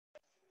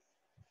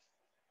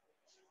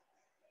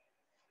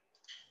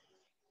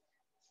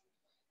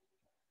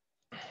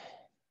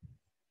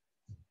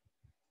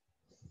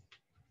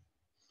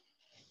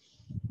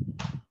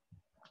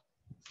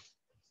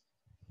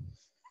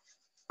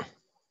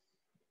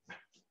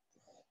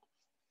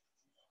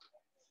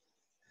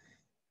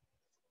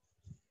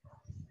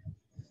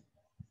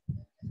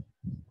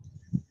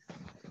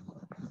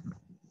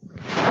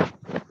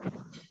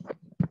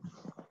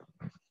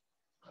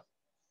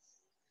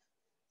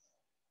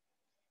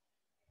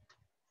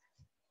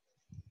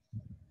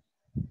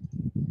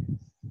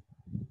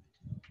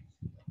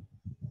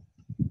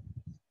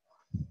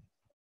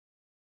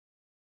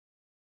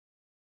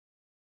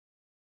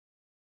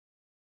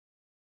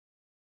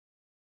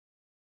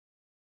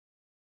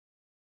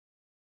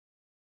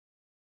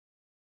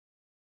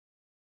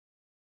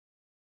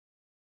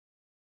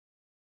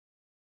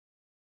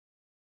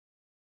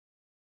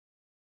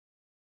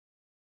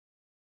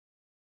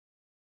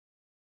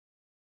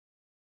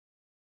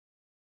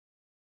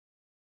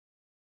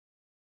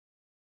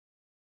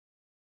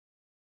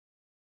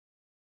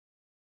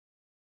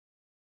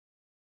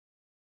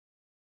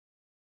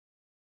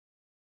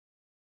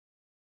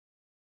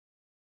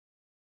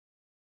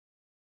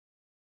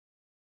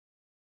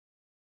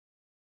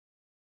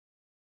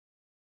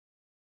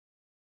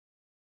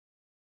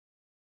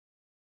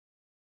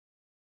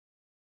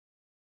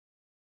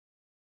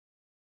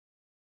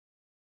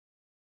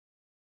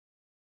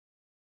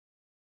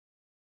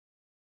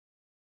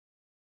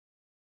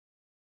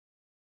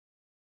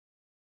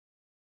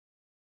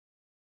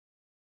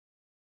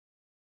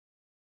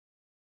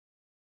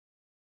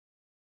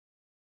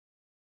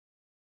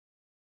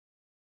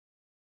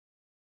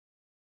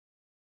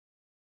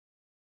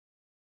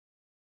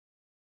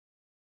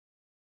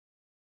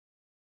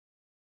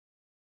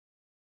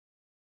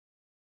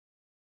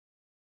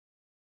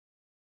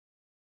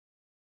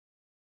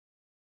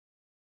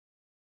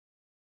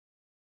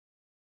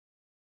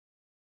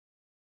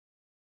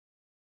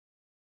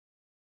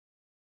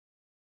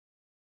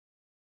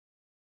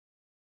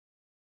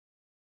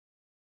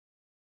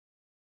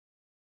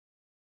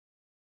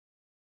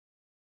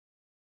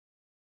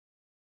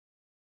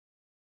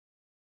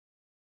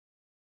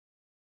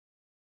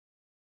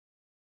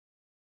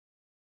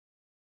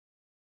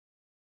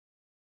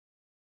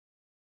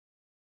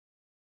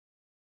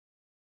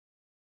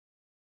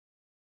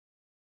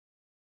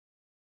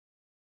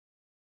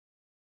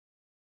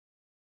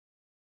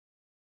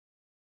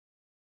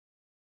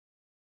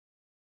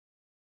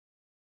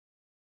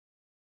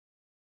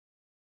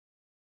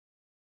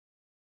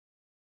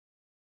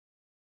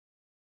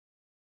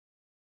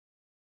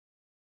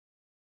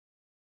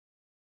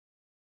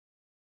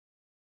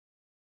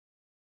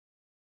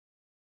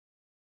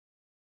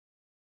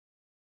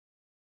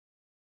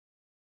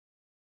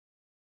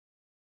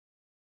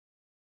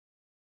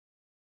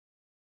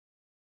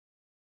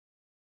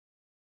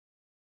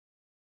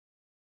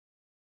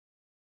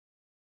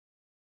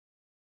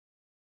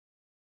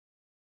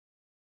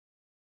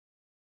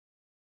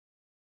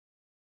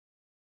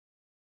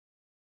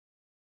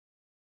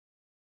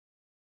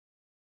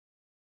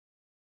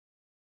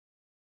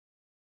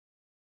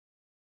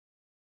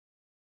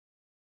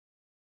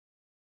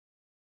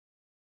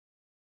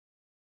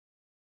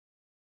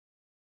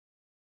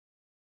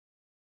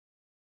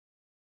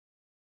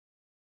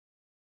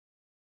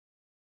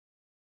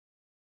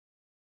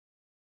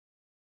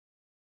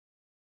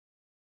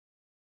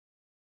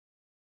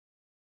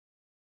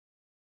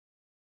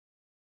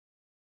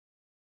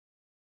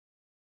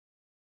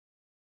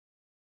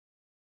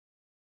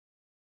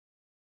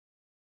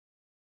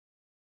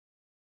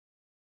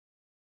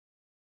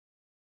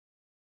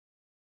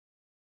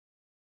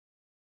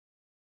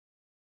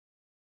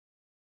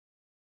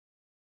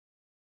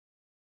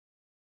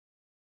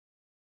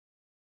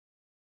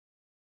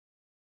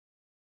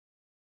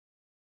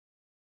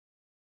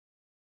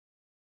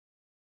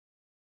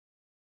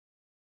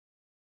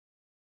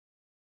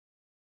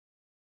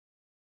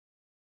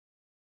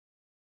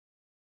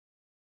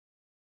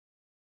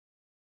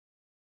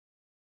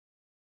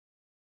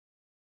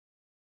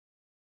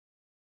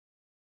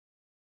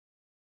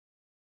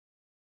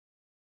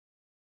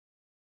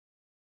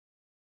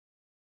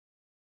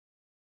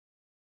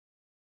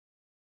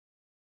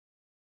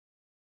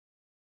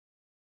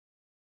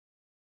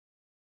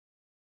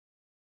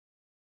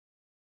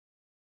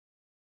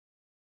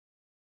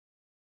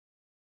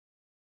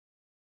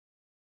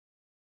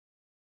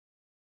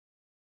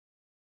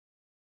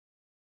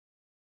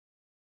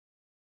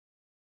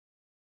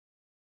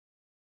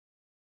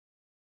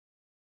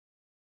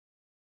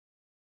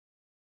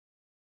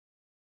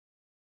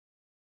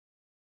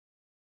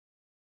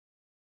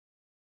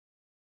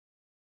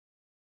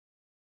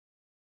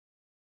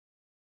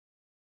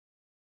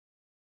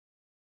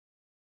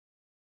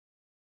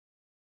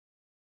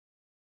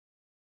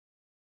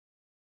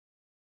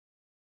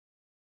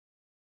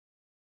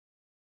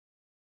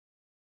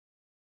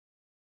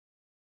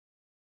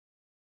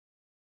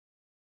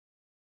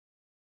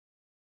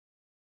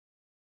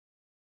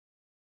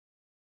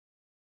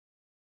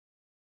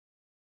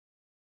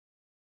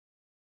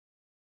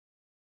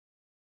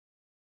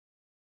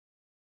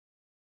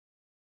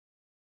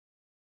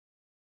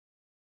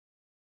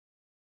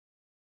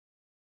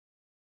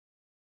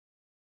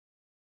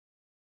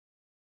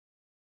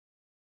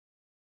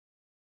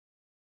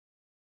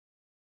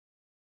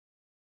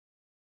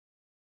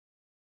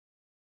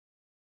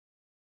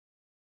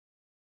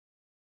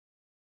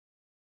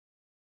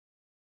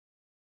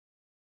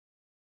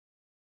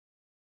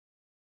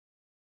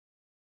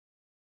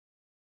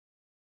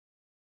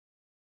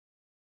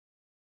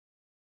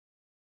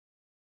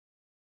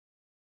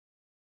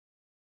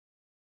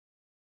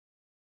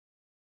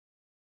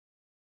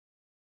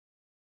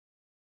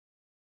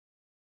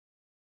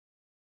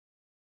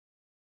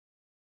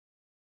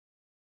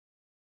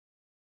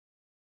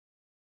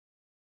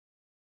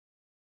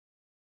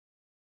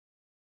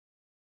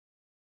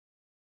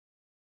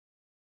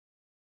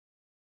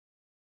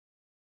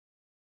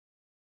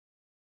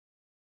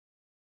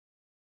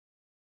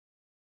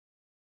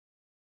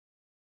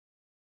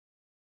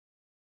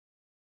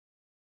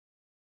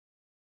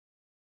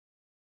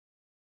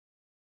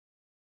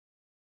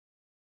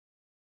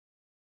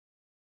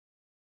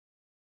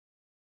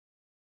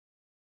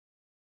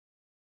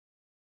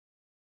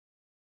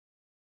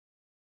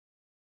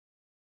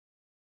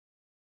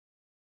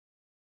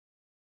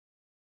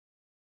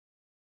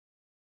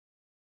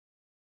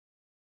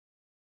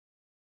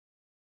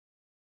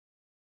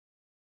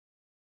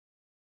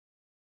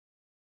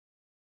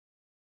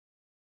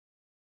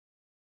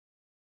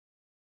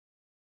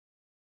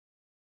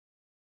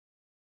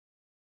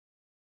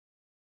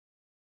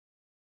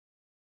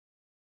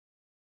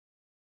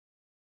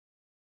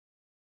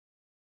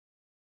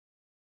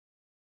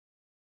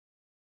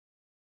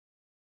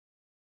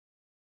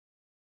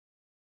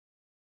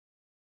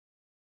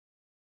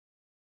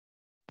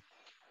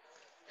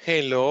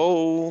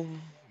Hello,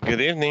 good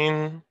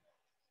evening.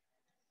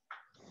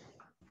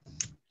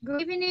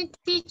 Good evening,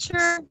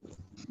 teacher.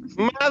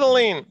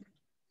 Madeline.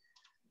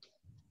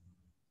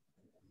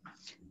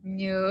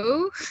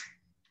 No,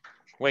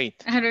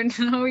 Wait. I don't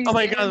know. Oh You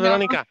my said God, no.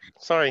 Veronica.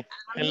 Sorry.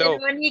 Hello.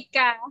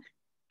 Veronica.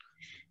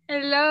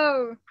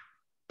 Hello.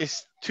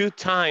 It's 2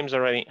 times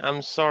already.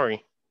 I'm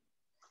sorry.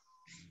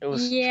 It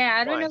was Yeah,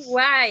 I don't know twice.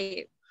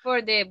 why.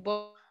 For the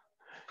voice?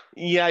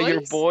 Yeah,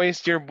 your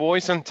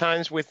voice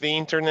sometimes with the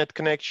internet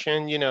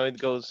connection, it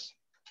goes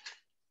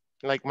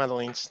like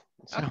Madeline's.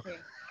 So Okay.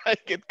 I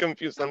get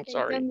confused. I'm Okay,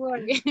 sorry. don't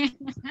worry.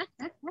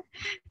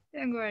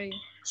 Don't worry.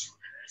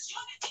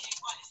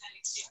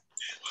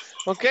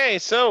 Okay,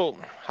 so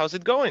how's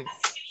it going?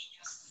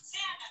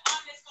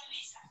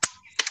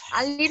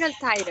 A little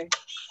tighter.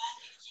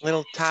 A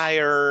little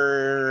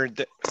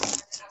tired.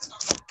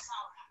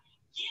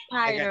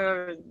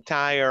 Again,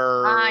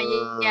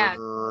 Tired. Yeah.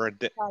 tired.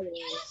 Tired.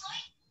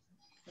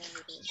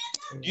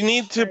 You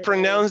need to Tired.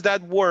 pronounce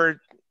that word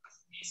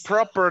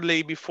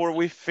properly before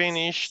we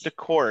finish the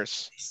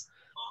course.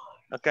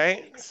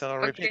 Okay, so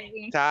repeat.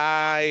 Okay.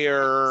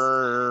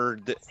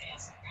 Tired.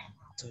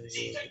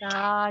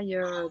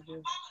 Tired.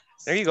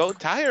 There you go,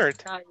 tired.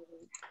 Tired.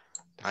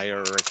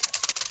 Tired.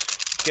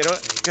 Quiero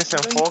que se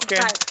I'm going to enfoque.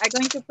 practice. I'm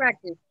going to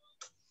practice.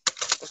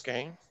 Ok,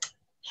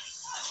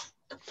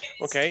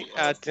 ok.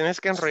 Tienes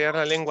que enrollar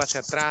la lengua hacia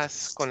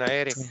atrás con la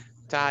R. Ah,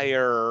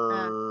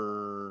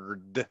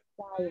 Tired.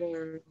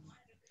 tired.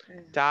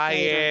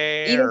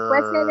 Tired. Y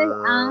después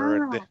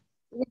Tired.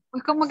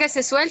 después como que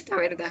se suelta,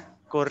 ¿verdad?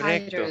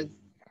 Correcto. Tired.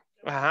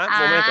 Ajá,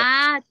 momento.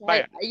 Ah,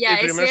 Vaya, el ya es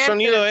primer cierto.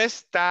 sonido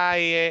es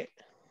talle,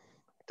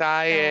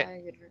 talle,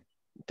 Tired.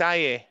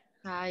 talle.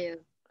 Tired.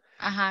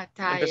 Ajá,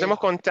 tired. Empecemos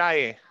con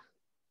talle.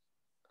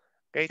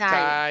 Okay, Tired.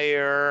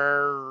 tired.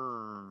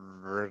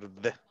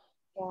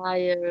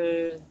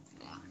 Tired.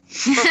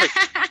 Perfect.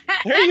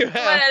 There you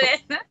have. Órale.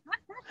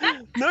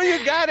 No,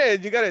 you got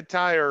it. You got it.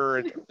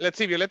 Tired. Let's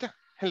see, Violeta.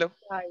 Hello.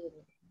 Tired.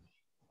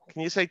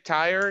 Can you say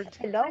tired?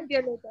 Hello. Ay,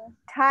 Violeta.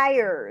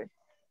 Tired.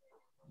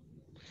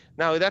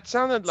 Now that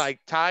sounded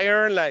like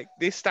tire, like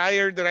this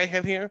tire that I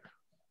have here.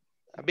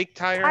 A big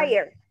tire.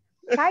 Tire.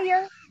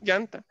 Tire.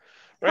 Llanta.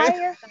 Right?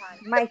 Tire.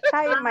 My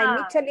tire. My Ah,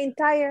 Michelin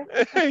tire.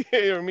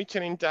 Your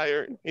Michelin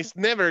tire. It's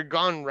never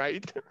gone,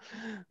 right?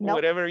 No.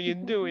 Whatever you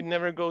do, it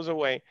never goes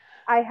away.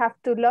 I have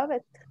to love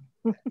it.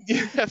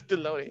 You have to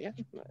load it. Yeah,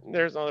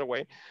 there's another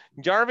way.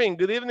 Jarvin,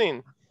 good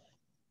evening.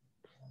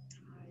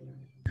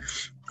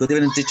 Good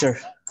evening, teacher.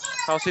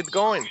 How's it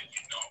going?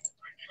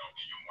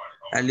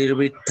 A little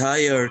bit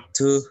tired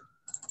too.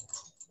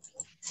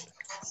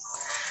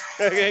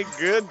 Okay,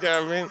 good,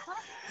 Jarvin.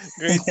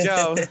 Great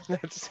job.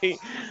 Let's see.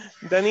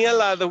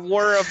 Daniela, the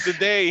word of the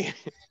day.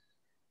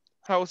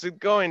 How's it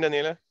going,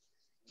 Daniela?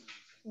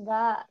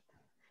 That.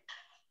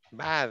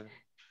 Bad.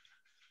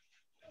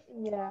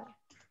 Yeah.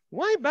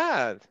 Why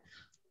bad?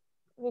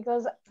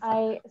 Because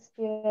I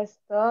still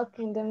stuck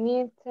in the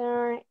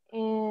midterm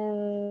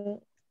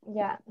and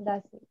yeah,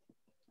 that's it.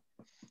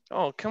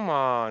 Oh, come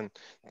on.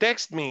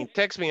 Text me.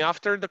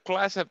 After the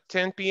class at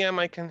 10 p.m.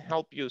 I can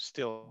help you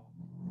still.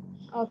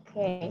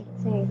 Okay,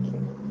 thank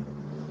you.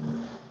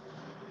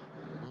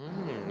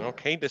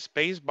 Okay, the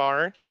space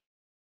bar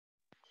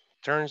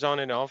turns on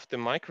and off the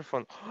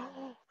microphone.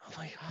 Oh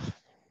my God.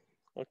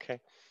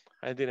 Okay,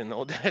 I didn't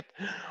know that.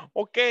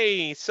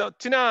 Okay, so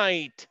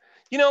tonight,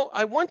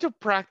 I want to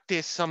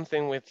practice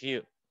something with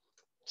you.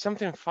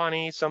 Something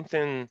funny,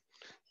 something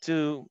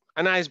an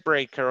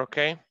icebreaker,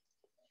 okay?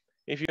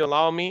 If you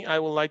allow me, I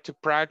would like to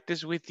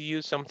practice with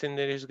you something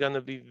that is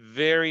gonna be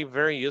very,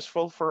 very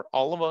useful for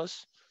all of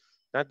us.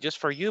 Not just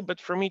for you, but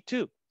for me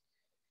too.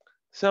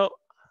 So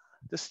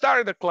to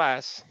start the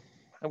class,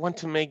 I want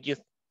to make you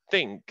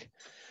think.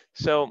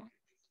 So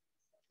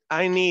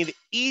I need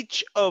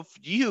each of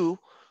you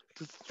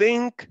to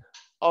think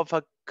of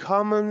a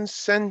common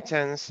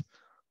sentence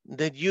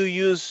that you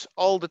use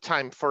all the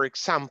time. For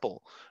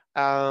example,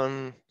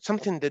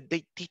 something that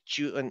they teach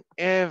you in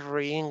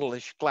every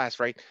English class,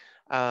 right?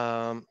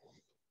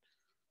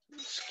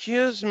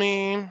 Excuse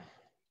me,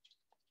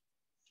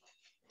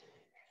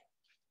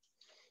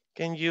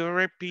 can you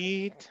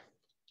repeat?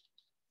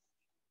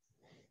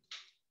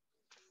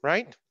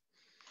 Right?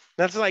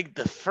 That's like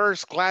the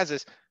first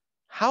classes.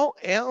 How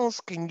else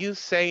can you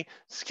say,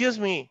 excuse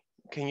me,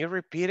 can you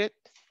repeat it?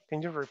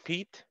 Can you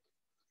repeat?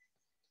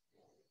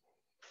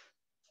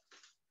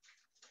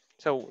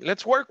 So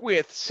let's work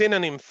with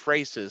synonym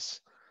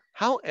phrases.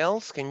 How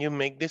else can you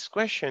make this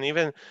question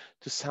even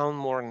to sound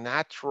more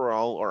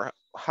natural? Or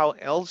how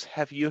else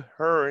have you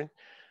heard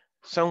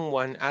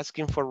someone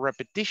asking for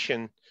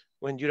repetition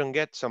when you don't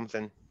get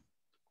something?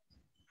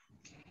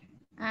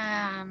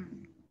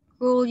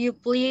 Could you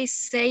please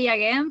say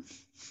again?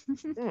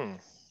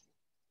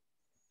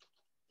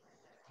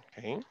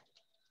 Okay.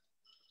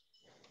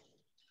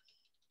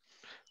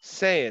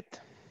 Say it.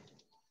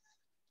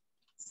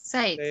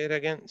 Say it. Say it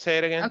again. Say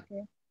it again.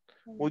 Okay.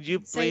 Would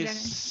you Say it please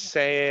again.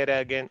 say it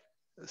again?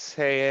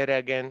 Say it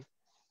again.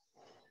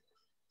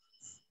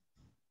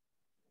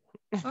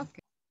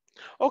 Okay.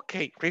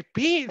 Okay,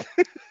 repeat.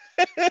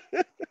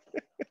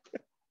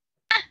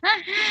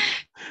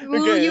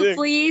 Will Okay, you look.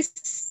 please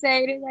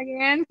say it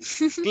again?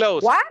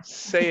 Close. What?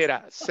 Say it.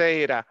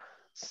 Say it.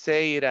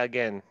 Say it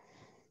again.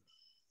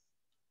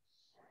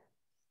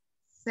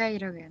 Say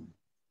it again.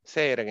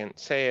 Say it again.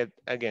 Say it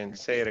again.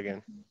 Say it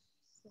again.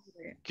 Say it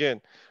again.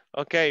 Good.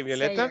 Okay, Say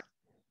Violeta. it.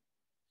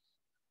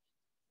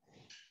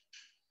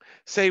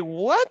 Say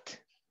what?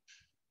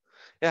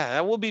 Yeah,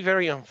 that will be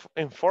very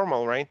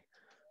informal, right?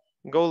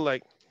 Go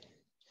like,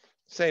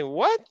 say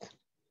what?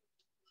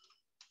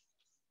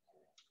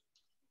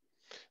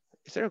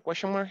 Is there a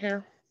question mark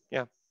here?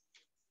 Yeah.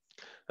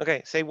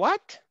 Okay, say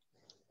what?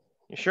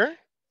 You sure?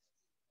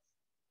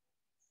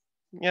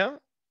 Yeah.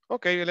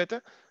 Okay,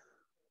 Violeta.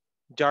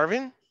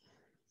 Jarvin?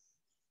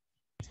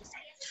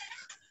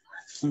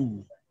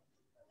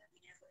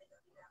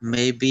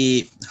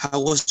 Maybe, how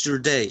was your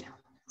day?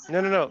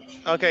 No.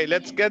 Okay,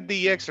 let's get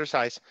the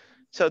exercise.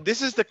 So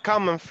this is the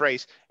common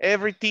phrase.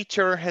 Every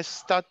teacher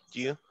has taught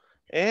you.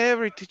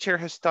 Every teacher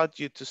has taught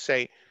you to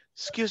say,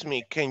 excuse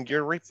me, can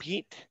you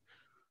repeat?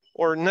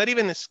 Or not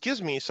even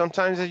excuse me.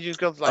 Sometimes you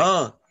go like,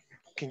 Oh,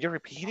 can you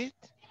repeat it?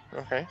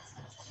 Okay.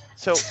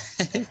 So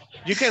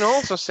you can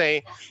also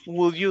say,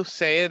 will you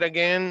say it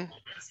again?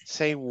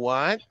 Say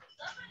what?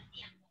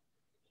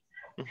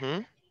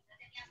 Mm-hmm.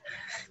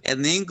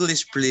 in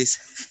English, please.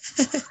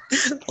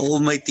 All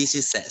my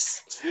teacher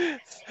says.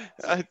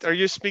 Are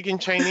you speaking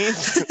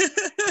Chinese?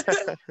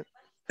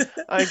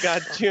 I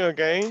got you,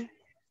 okay?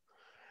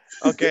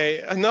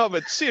 Okay, no,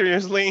 but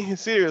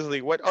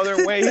seriously, what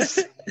other ways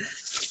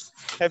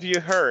have you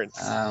heard?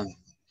 I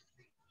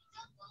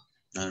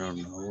don't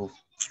know.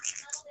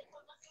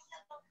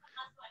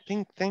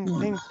 Think.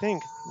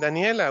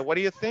 Daniela, what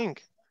do you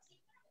think?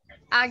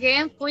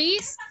 Again,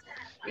 please.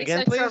 It's Again,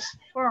 a short please?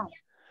 form.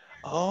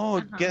 Oh,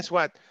 Uh-huh. guess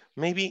what?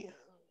 Maybe,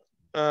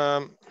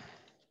 what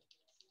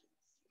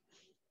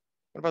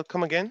about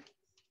come again?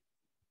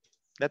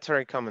 That's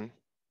very common.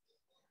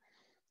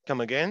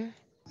 Come again?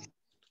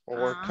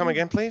 Or come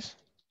again, please?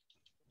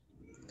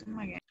 Come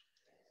again.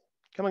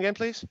 Come again,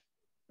 please?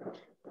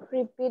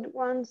 Repeat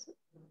once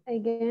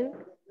again.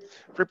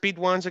 Repeat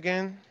once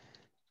again.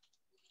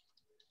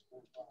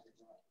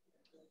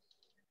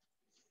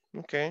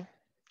 Okay,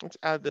 let's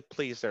add the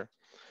please there.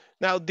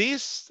 Now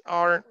these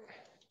are,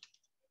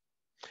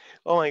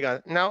 oh my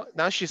God,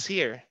 now she's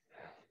here.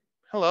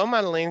 Hello,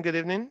 Madeline, good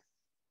evening.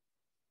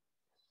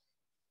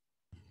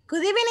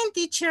 Good evening,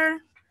 teacher.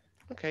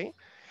 Okay,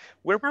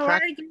 we're How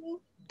are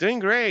you? doing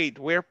great.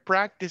 We're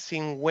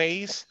practicing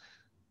ways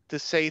to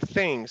say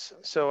things.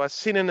 So a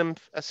synonym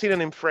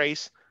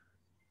phrase.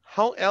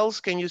 How else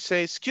can you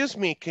say, excuse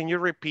me, can you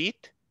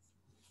repeat?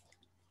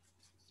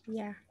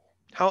 Yeah.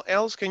 How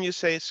else can you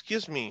say,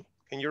 excuse me,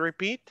 can you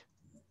repeat?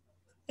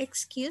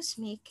 Excuse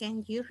me,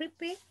 can you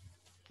repeat?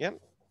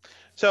 Yep.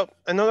 So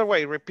another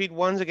way, repeat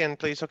once again,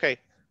 please. Okay.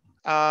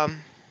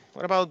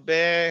 What about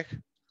beg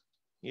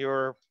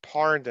your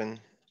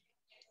pardon?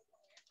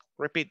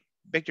 Repeat,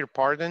 beg your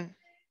pardon.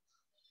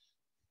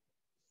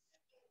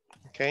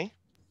 Okay.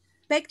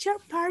 Beg your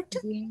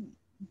pardon?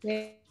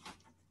 Beg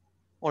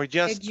Or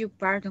just your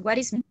pardon. What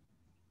is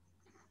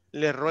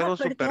le ruego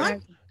su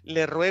Perdón?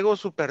 le ruego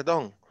su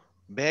perdón.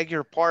 Beg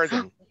your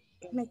pardon.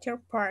 Beg your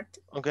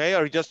pardon. Okay,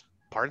 or just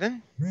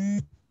pardon?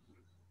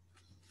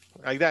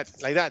 Like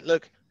that.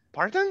 Look,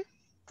 pardon?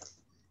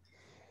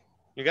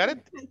 You got it?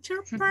 Beg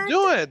your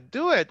pardon?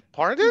 Do it.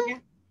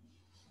 Pardon?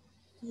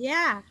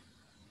 Yeah.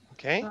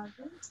 Okay.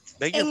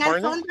 Beg your En el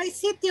pardon. fondo hay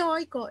sitio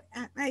oigo.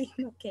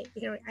 Okay,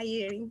 I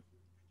hearing.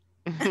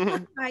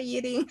 I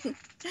hearing.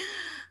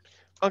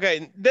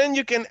 Okay, then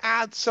you can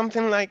add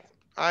something like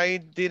I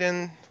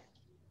didn't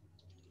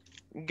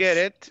get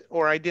it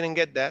or I didn't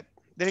get that.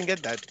 Didn't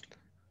get that.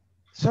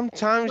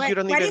 Sometimes you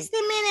don't What even. is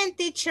the meaning,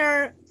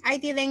 teacher? I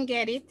didn't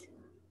get it.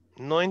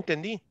 No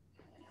entendí.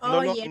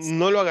 Oh, yes.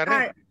 No lo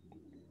agarré.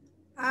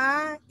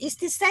 It's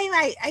the same.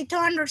 I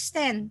don't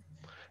understand.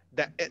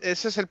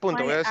 Ese es el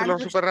punto. Voy a decirlo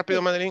súper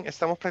rápido, Madeline.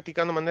 Estamos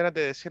practicando maneras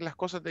de decir las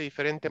cosas de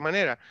diferente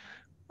manera.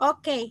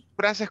 Ok.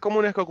 Frases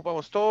comunes que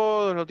ocupamos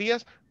todos los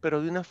días,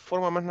 pero de una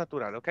forma más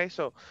natural. Okay,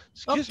 so,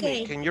 excuse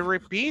me, can you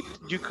repeat?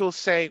 You could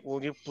say,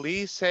 will you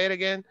please say it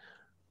again?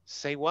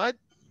 Say what?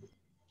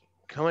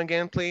 Come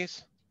again,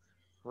 please.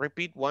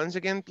 Repeat once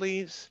again,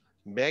 please.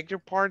 Beg your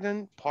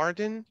pardon.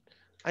 Pardon?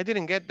 I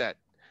didn't get that.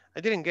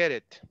 I didn't get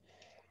it.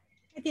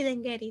 I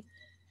didn't get it.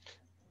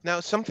 Now,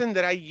 something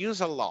that I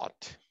use a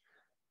lot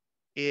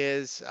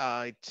is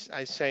I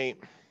say,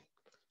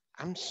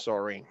 I'm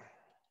sorry.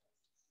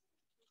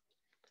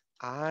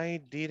 I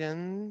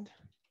didn't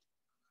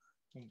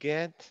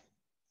get,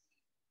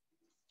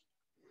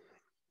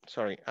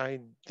 I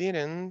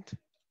didn't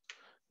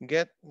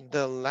get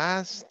the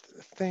last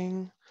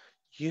thing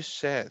you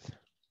said.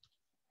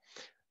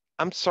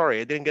 I'm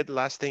sorry, I didn't get the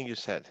last thing you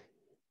said.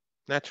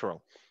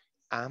 Natural.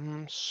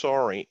 I'm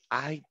sorry,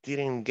 I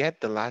didn't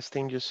get the last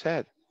thing you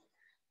said.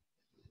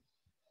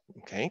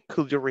 Okay,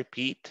 could you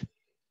repeat?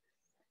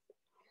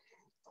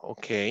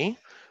 Okay,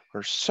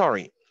 or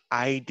sorry,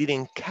 I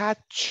didn't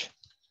catch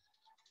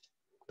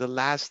the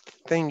last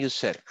thing you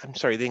said. I'm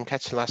sorry, I didn't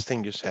catch the last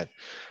thing you said.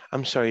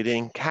 I'm sorry, I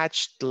didn't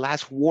catch the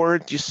last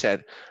word you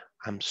said.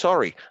 I'm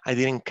sorry, I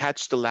didn't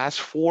catch the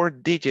last 4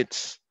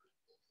 digits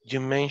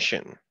you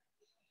mentioned.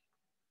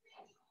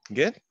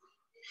 Good?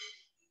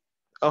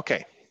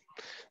 Okay,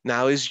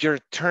 now is your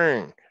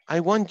turn. I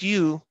want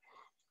you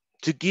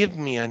to give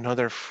me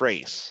another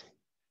phrase,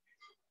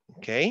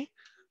 okay?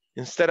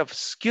 Instead of,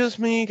 excuse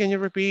me, can you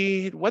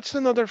repeat? What's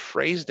another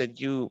phrase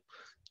that you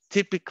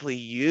typically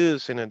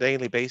use on a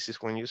daily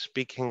basis when you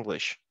speak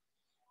English?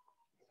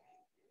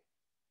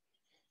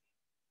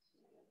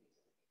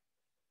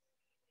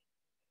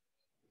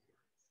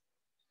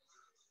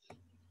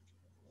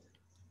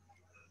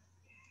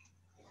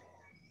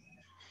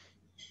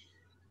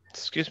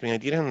 Excuse me, I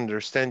didn't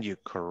understand you.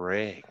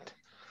 Correct.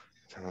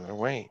 It's another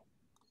way.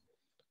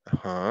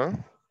 Uh-huh.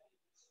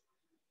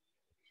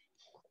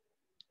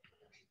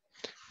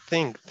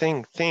 Think.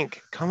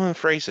 Common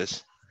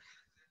phrases.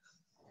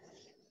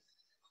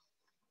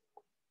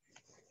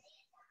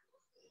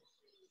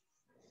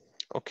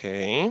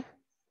 Okay.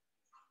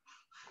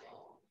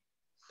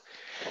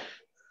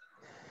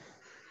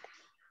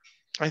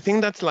 I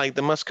think that's like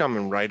the most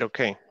common, right?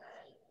 Okay.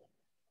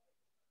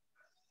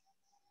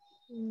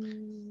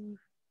 Mm,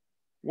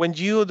 When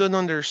you don't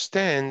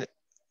understand,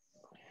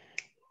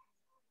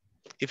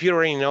 if you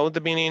already know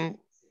the meaning,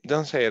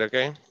 don't say it,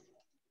 okay?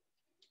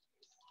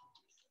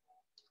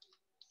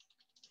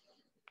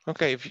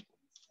 Okay, if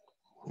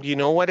you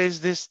know what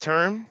is this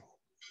term?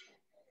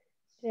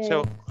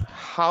 So yes.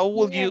 how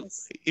would you,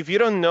 Yes. if you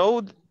don't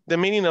know the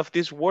meaning of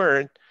this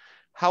word,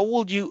 how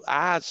would you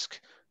ask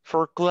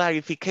for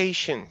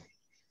clarification?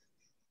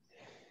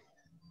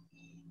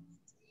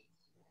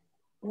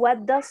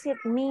 What does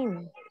it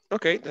mean?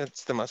 Okay,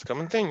 that's the most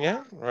common thing,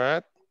 yeah,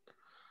 right?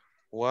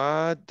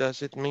 What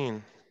does it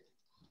mean?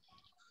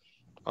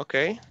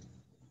 Okay,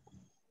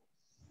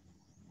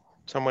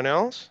 someone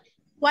else?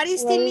 What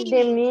is the What is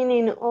the meaning?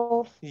 meaning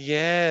of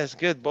Yes,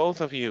 good, both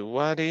of you.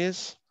 What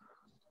is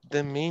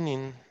the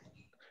meaning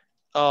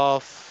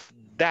of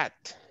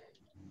that?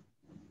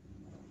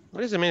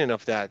 What is the meaning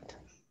of that?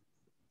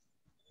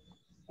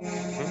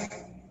 Hmm?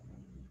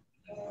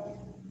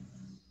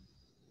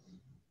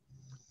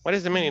 What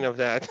is the meaning of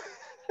that?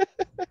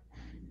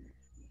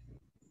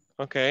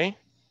 Okay.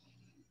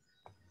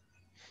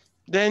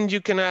 Then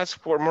you can ask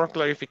for more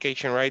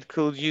clarification, right?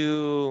 Could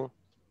you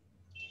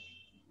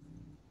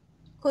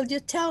Could you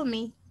tell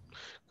me?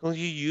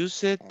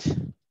 use it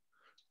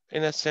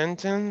in a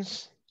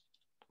sentence,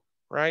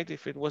 right?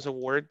 If it was a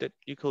word that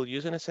you could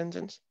use in a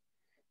sentence.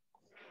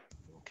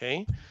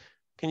 Okay.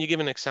 Can you give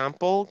an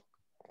example?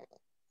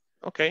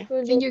 Okay.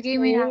 could Can you you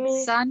give me tell a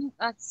me?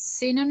 a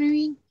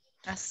synonym?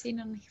 A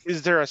synonym.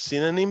 Is there a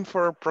synonym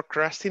for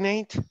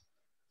procrastinate?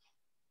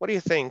 What do you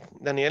think,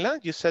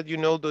 Daniela? You said you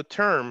know the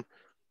term.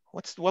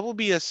 What would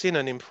be a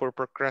synonym for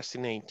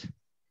procrastinate?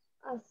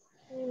 A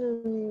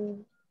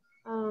synonym.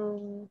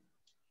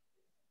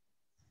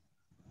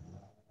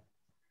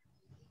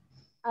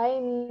 I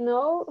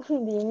know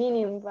the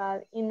meaning,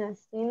 but in a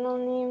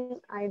synonym,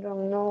 I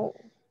don't know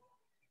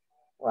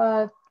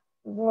what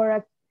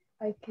word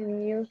I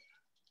can use.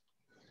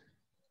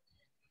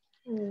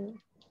 Hmm.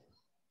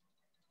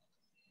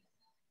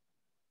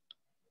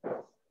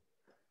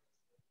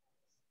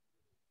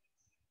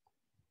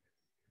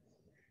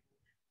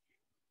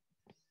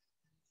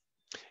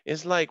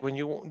 It's like when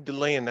you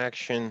delay an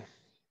action.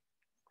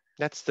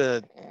 That's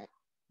the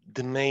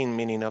main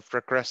meaning of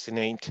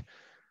procrastinate.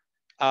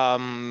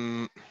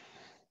 Um,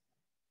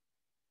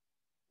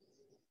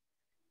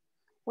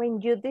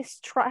 When you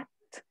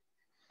distract,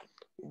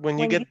 when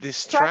you when you get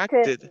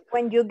distracted, distracted,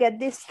 when you get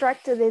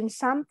distracted in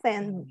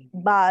something,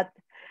 but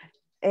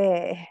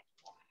uh,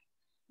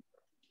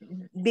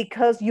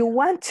 because you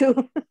want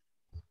to.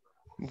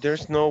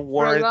 there's no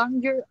word.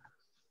 Prolong your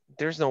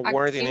There's no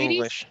word in activities.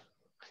 English.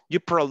 You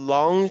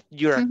prolong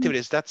your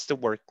activities. That's the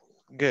word.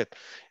 Good.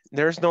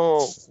 There's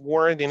no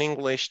word in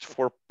English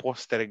for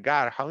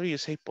postergar. How do you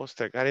say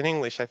postergar in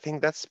English? I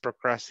think that's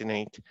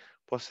procrastinate.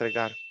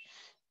 Postergar.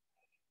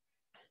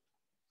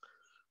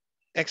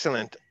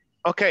 Excellent.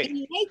 Okay.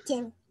 In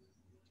later.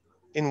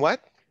 In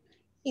what?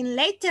 In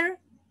later.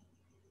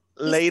 It's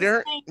the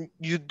Later. same.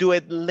 You do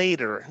it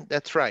later.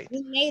 That's right.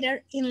 In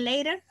later. In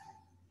later.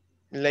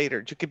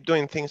 Later. You keep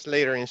doing things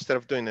later instead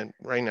of doing it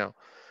right now.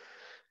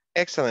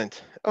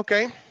 Excellent.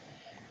 Okay.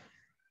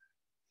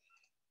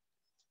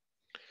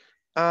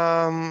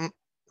 Um,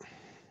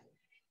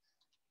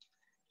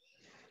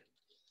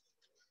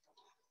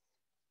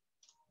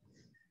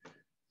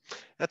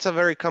 that's a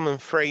very common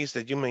phrase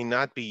that you may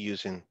not be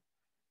using.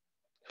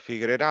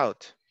 Figure it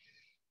out.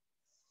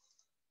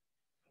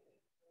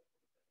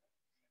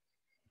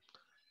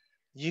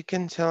 You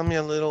can tell me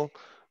a little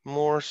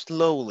more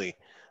slowly.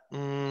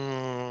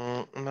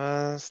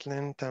 Más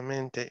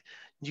lentamente.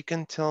 You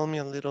can tell me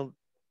a little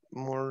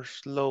more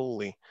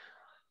slowly.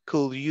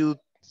 Could you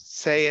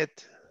say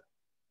it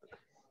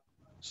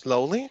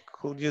slowly?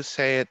 Could you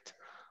say it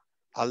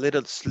a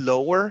little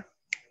slower?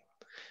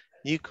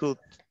 You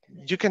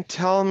can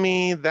tell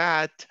me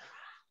that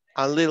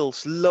A little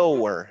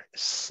slower,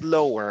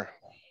 slower.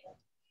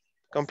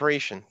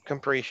 Comparison,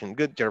 comparison.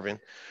 Good, Jervin.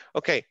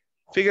 Okay,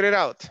 figure it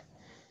out.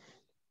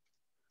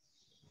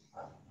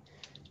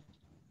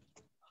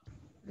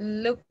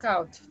 Look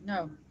out.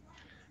 No.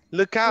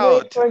 Look Wait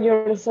out. for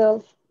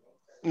yourself.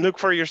 Look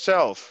for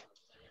yourself.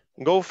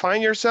 Go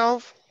find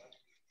yourself.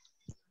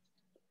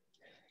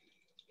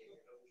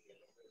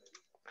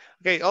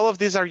 Okay, all of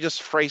these are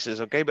just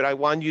phrases, okay? But I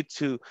want you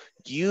to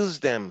use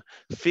them.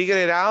 Figure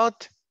it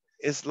out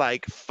is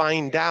like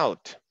find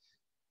out.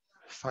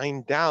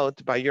 Find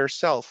out by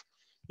yourself.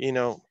 You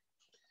know,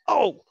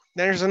 oh,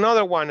 there's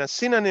another one, a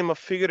synonym of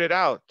figure it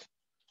out.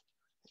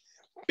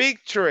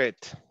 Picture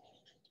it.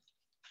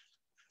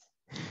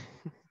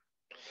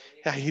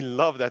 I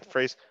love that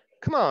phrase.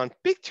 Come on,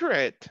 picture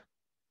it.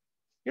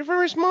 You're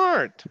very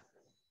smart.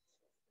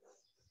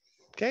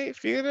 Okay,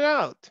 figure it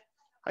out.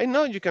 I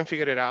know you can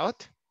figure it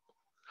out.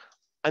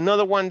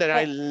 Another one that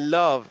I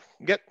love.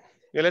 Get,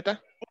 Violeta?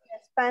 In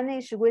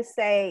Spanish, we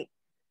say,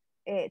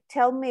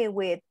 tell me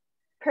with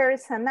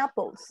pears and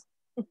apples.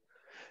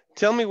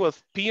 Tell me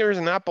with pears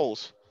and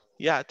apples.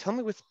 Yeah, tell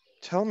me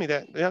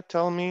that. Yeah,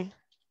 tell me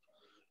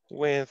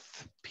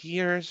with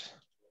pears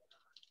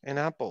and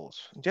apples.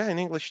 Yeah, in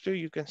English too,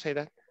 you can say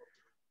that.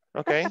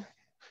 Okay.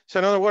 So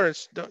in other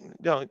words,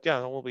 yeah,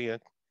 that will be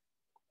it.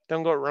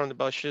 Don't go around the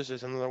bushes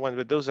is another one,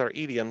 but those are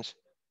idioms.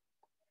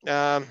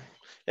 And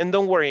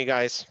don't worry,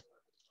 guys.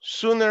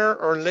 Sooner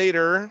or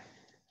later,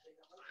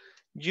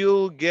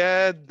 you'll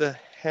get the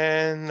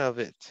hang of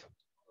it.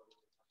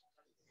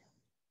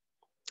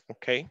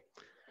 Okay.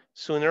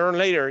 Sooner or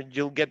later,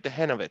 you'll get the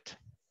hang of it.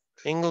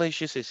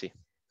 English is easy.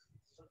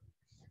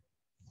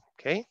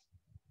 Okay.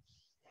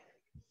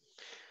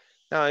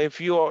 Now, if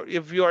you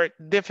are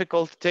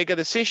difficult to take a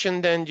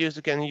decision, then you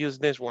can use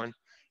this one.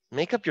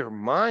 Make up your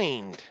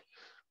mind.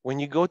 When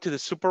you go to the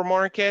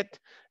supermarket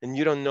and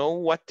you don't know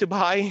what to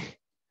buy,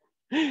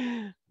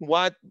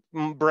 what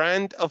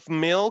brand of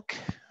milk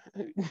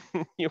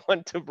you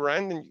want to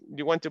brand and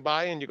you want to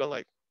buy, and you go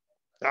like,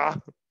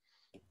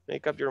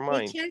 make up your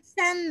mind. Teacher,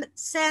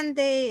 send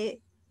the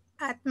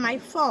at my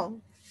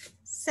phone.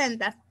 Send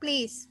that,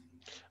 please.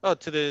 Oh,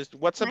 to the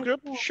WhatsApp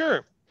group?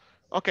 Sure.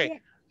 Okay. Yeah.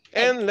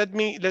 And let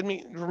me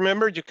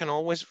remember, you can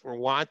always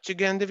watch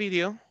again the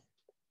video.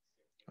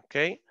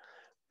 Okay.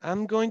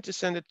 I'm going to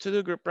send it to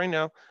the group right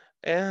now,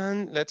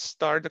 and let's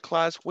start the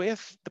class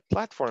with the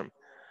platform.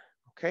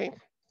 Okay.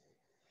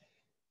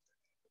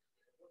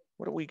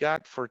 What do we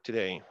got for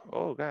today?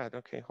 Oh God.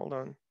 Okay, hold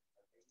on.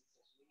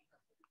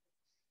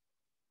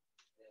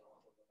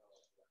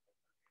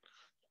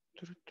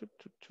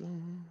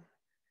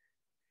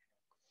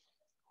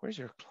 Where's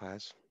your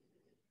class?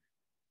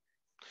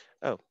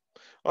 Oh,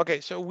 okay.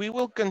 So we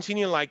will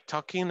continue like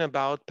talking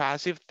about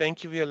passive.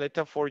 Thank you,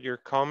 Violeta, for your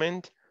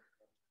comment.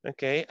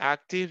 Okay,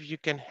 active, you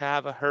can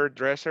have a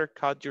hairdresser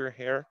cut your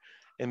hair,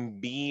 and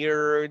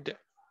beard.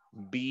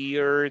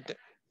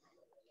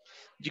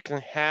 You can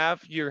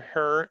have your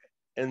hair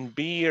and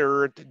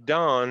beard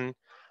done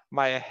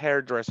by a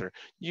hairdresser.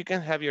 You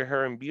can have your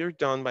hair and beard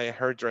done by a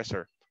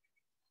hairdresser.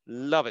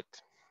 Love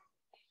it.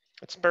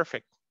 It's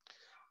perfect.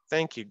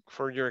 Thank you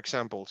for your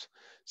examples.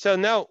 So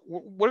now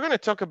we're going to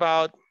talk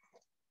about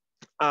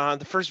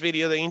the first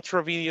video, the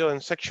intro video in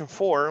section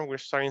 4. We're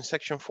starting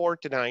section 4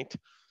 tonight.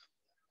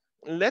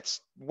 Let's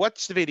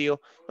watch the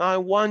video. I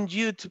want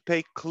you to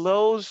pay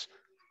close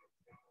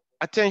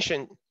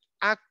attention,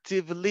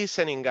 active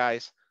listening,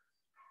 guys.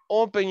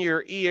 Open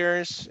your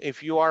ears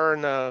if you are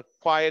in a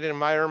quiet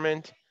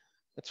environment.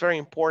 It's very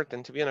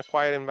important to be in a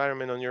quiet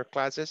environment on your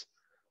classes.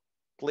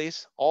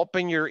 Please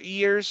open your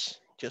ears.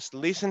 Just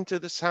listen to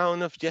the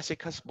sound of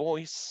Jessica's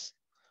voice.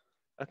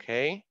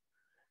 Okay,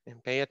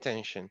 and pay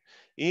attention.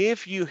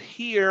 If you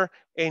hear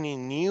any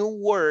new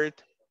word,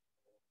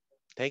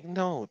 take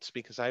notes,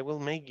 because I will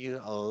make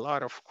you a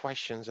lot of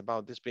questions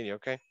about this video,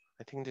 okay?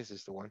 I think this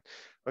is the one.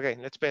 Okay,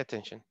 let's pay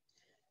attention.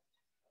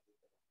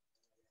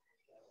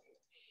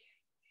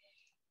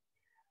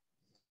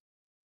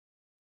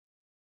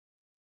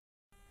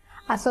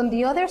 As on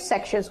the other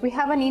sections, we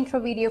have an intro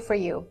video for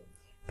you.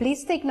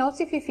 Please take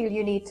notes if you feel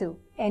you need to.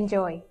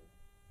 Enjoy.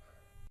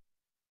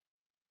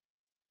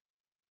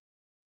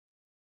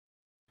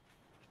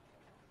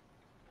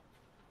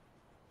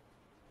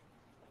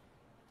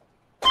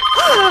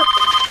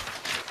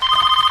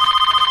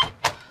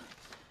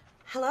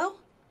 Hello?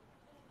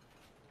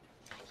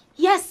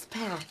 Yes,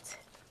 Pat.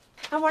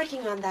 I'm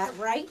working on that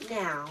right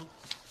now.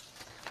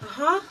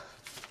 Uh-huh.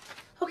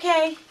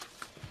 Okay.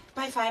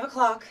 By 5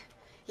 o'clock.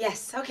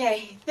 Yes,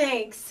 okay.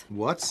 Thanks.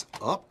 What's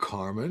up,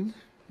 Carmen?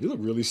 You look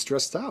really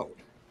stressed out.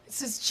 It's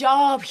his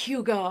job,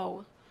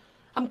 Hugo.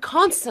 I'm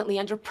constantly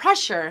under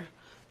pressure.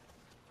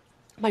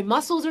 My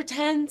muscles are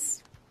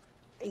tense.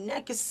 My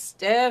neck is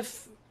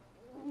stiff.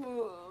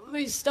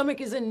 My stomach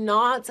is in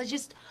knots.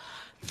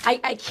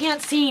 I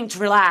can't seem to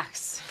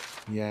relax.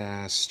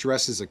 Yeah,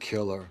 stress is a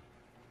killer.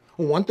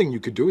 Well, one thing you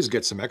could do is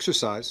get some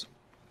exercise.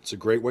 It's a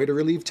great way to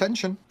relieve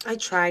tension. I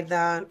tried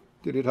that.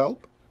 Did it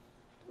help?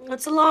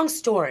 It's a long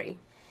story.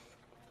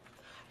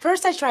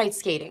 First, I tried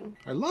skating.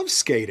 I love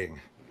skating.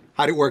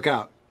 How'd it work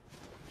out?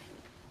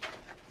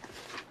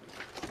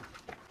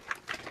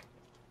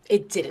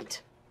 It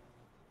didn't.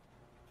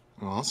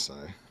 I'll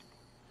say.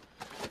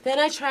 Then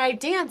I tried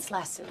dance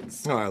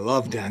lessons. Oh, I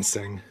love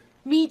dancing.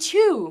 Me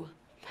too.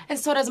 And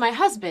so does my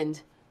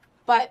husband.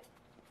 But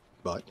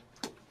But?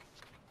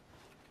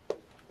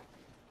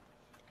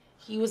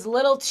 he was a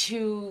little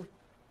too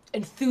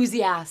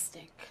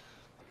enthusiastic.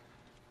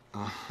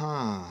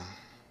 Uh-huh.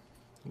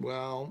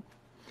 Well,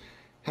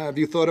 have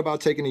you thought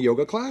about taking a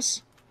yoga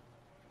class?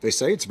 They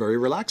say it's very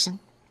relaxing.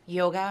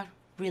 Yoga?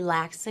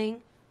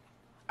 Relaxing?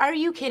 Are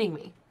you kidding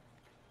me?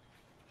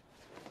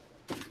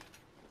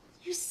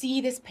 You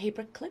see this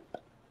paper clip?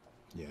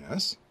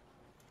 Yes.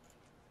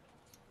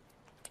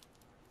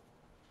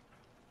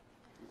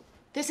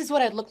 This is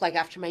what I'd look like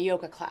after my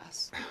yoga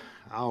class.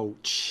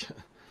 Ouch.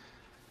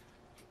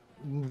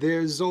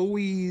 There's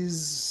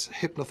always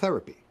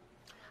hypnotherapy.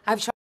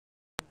 I've tried.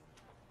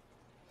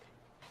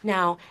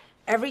 Now,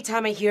 every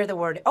time I hear the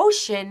word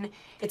ocean,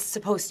 it's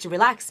supposed to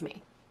relax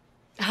me.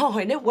 Oh,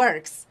 and it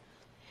works.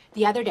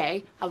 The other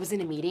day, I was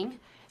in a meeting.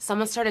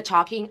 Someone started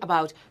talking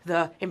about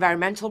the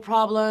environmental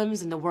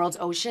problems in the world's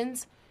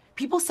oceans.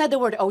 People said the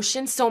word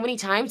ocean so many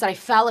times that I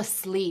fell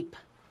asleep.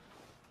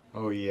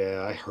 Oh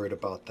yeah, I heard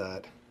about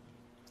that.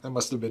 That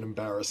must have been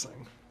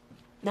embarrassing.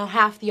 Now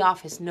half the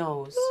office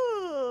knows.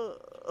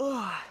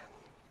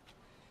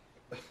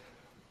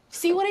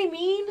 See what I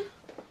mean?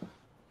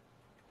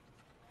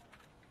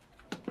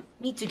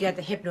 Need to get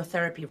the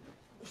hypnotherapy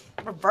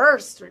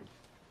reversed.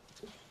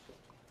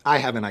 I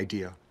have an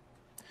idea.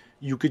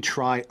 You could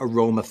try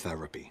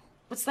aromatherapy.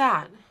 What's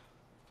that?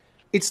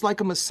 It's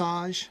like a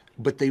massage,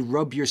 but they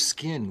rub your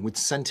skin with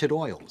scented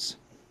oils.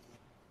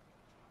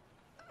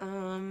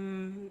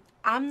 I'm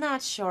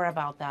not sure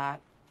about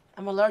that.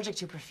 I'm allergic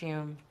to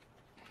perfume.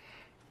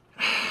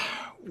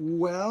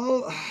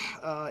 Well,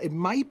 it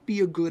might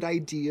be a good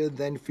idea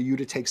then for you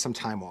to take some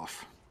time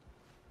off.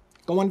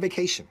 Go on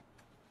vacation.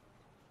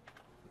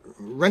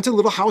 Rent a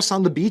little house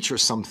on the beach or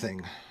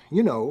something.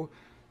 You know,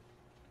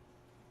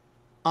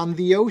 on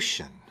the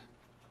ocean.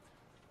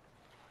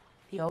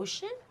 The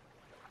ocean?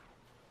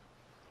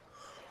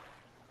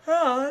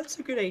 Oh, that's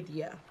a good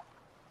idea.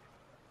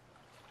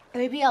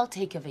 Maybe I'll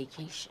take a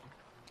vacation.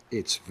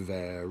 It's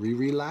very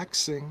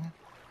relaxing.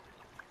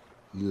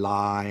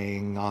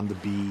 Lying on the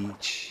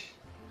beach,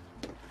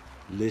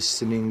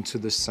 listening to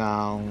the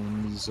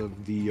sounds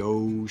of the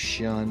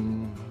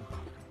ocean.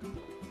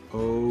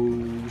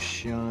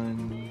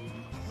 Ocean.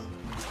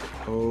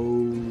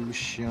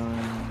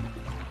 Ocean.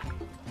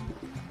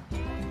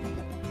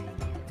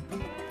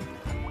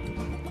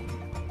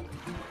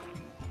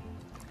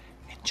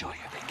 Enjoy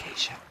your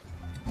vacation.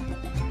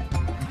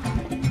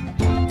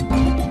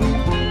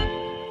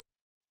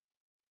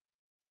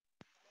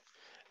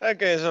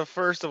 Okay, so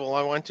first of all,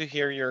 I want to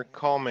hear your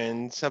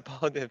comments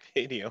about the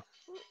video.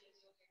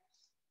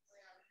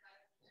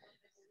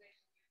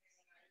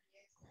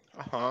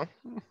 Uh-huh.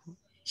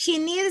 She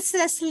needs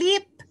to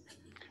sleep.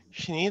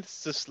 She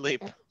needs to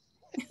sleep.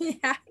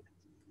 Yeah.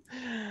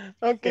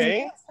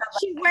 Okay.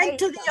 She went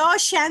to the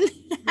ocean.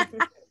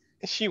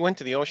 She went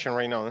to the ocean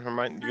right now in her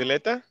mind.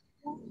 Violeta?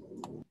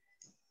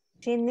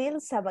 She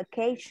needs a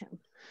vacation.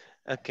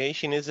 Okay,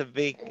 she needs a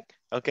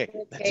Okay,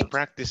 let's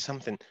practice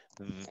something.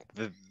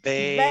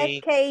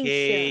 Vacation.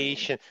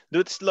 Vacation. Do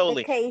it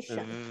slowly.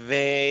 Vacation.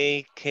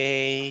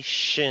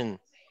 Vacation.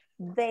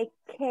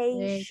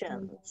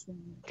 Vacation.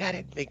 Got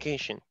it.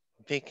 Vacation.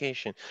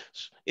 Vacation.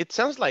 It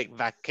sounds like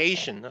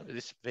vacation. No,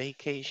 it's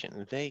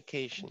vacation.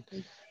 Vacation.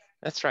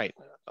 That's right.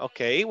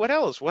 Okay, what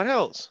else? What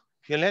else?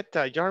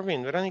 Violeta,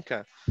 Jarvin,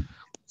 Veronica.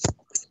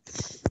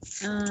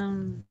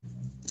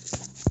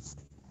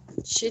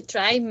 She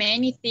tried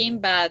many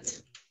things,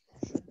 but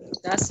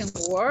doesn't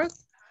work.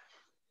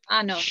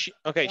 No. She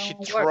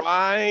Don't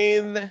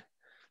tried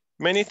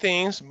many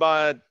things,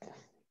 but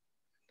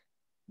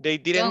they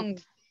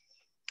didn't.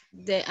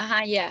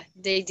 Yeah,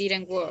 they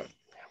didn't work.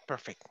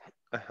 Perfect.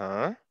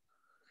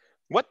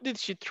 What did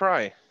she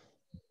try?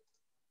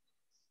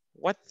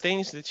 What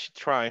things did she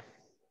try?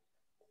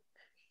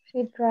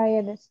 She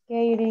tried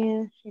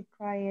skating, she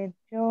tried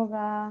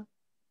yoga,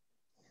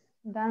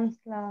 dance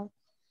club.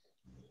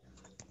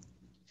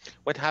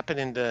 What happened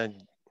in the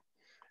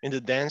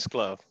dance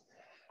club?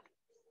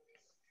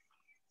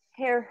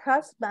 Her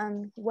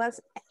husband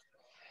was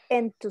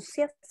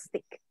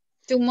enthusiastic.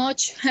 Too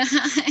much.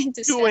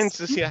 Too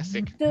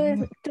enthusiastic.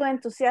 Too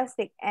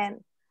enthusiastic,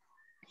 and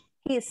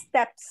he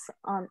steps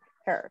on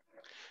her.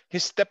 She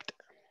stepped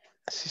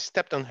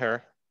on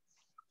her.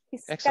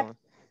 Excellent.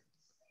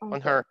 On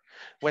her.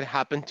 What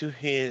happened to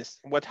her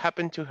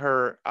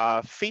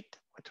feet?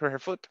 To her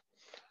foot?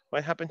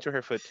 What happened to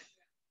her foot?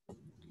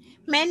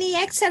 Many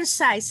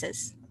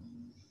exercises.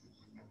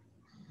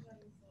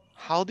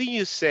 How do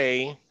you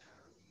say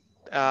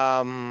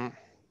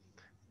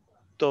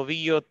tobillo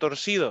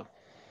torcido?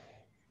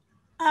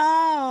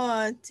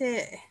 Oh,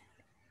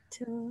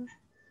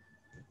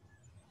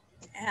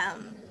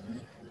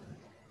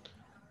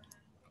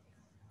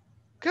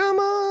 Come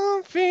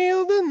on,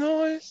 feel the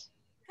noise.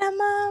 Come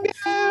on,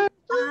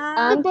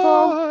 Uncle.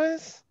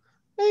 boys.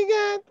 We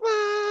got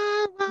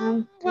wow.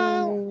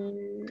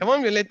 Uncle. Come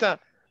on, Violeta.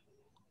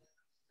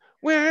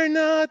 We're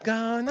not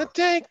gonna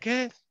take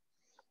it.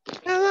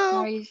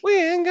 Hello, we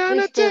ain't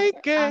gonna Twisted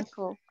take it.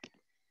 Uncle.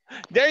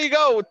 There you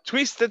go,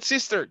 twisted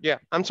sister. Yeah,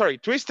 I'm sorry,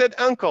 twisted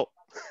uncle.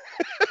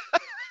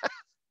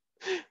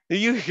 Do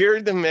you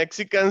hear the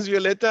Mexicans,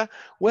 Violeta?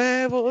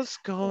 Huevos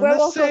con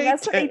Huevos con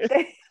aceite.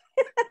 aceite.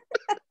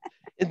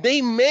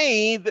 They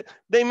made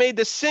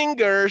the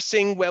singer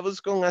sing huevos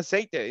con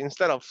aceite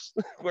instead of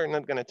we're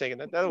not gonna take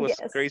it. That was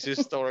a Yes. crazy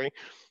story.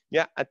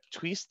 Yeah, a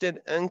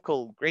twisted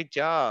uncle. Great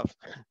job.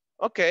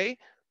 Okay,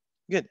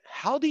 good.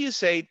 How do you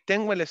say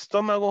tengo el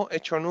estómago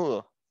hecho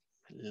nudo?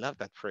 I love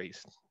that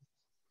phrase.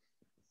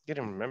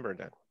 Didn't remember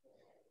that.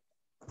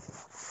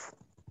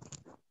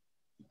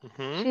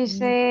 She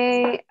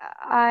say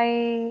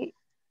I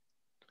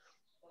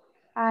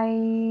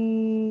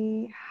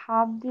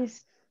have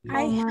this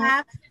I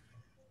have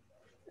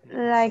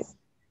like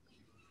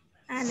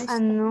a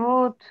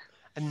note.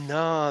 A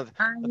nod.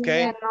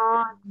 Okay. A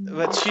note.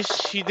 But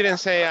she didn't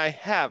say I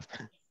have.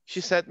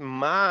 She said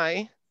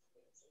my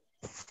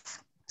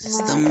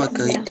Stomach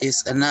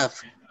is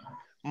enough.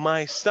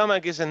 my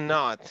stomach is a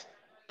knot.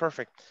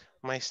 Perfect.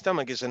 My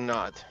stomach is a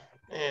knot.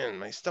 And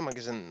my stomach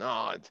is a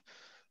knot.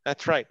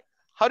 That's right.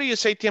 How do you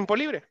say tiempo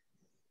libre?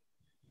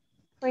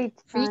 Free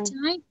Free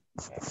time.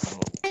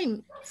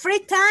 time. Free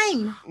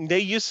time. They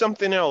use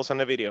something else on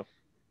the video.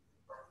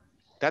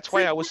 That's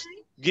why I was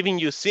giving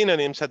you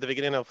synonyms at the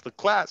beginning of the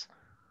class.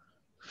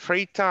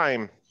 Free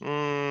time.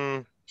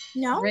 No.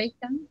 Break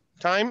time.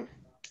 Time?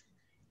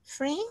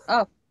 Free.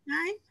 Oh.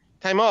 Time.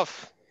 Time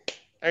off.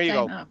 There you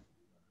Time go. off.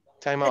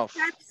 Time off.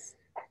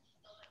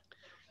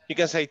 You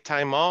can say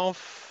time off,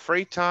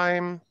 free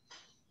time.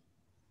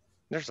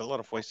 There's a lot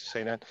of ways to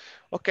say that.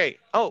 Okay.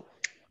 Oh,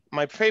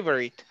 my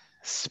favorite,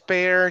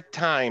 spare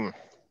time.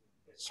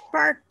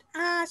 Spare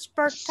time.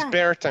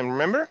 Spare time.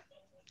 Remember?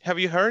 Have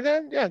you heard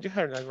that? Yeah, you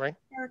heard that, right?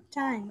 Spare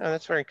time. Oh,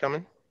 that's very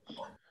common.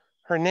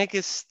 Her neck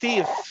is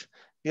stiff.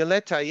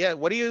 Violeta, yeah.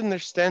 What do you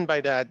understand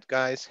by that,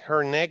 guys?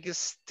 Her neck is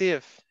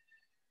stiff.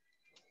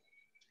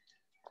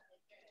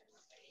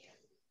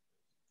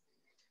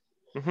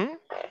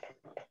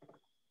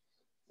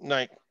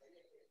 Like,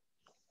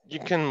 you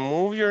can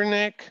move your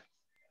neck,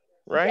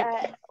 right?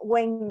 Yeah,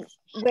 when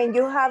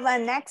you have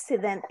an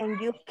accident and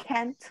you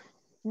can't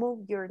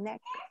move your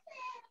neck.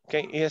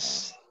 Okay,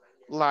 it's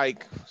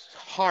like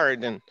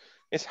hardened.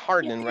 It's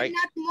hardened, right?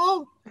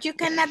 You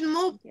cannot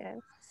move. Yes.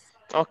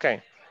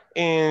 Okay.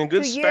 In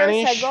good 2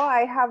 Spanish. years ago,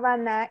 I have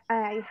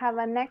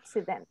an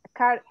accident, a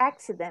car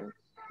accident.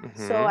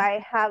 So I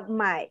have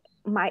my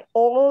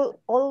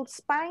old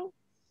spine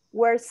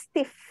were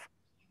stiff.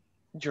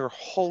 Your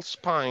whole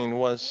spine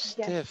was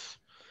stiff.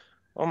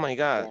 Oh my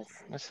God,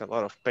 that's a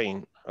lot of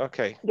pain.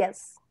 Okay.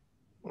 Yes.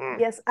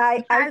 Yes,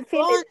 I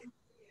feel it.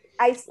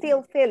 I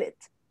still feel it.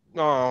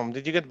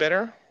 Did you get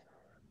better?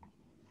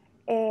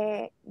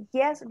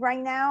 Yes,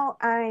 right now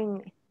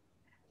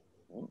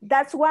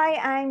that's why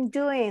I'm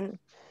doing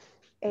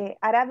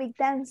Arabic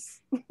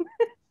dance.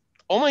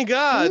 Oh my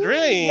God,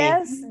 really?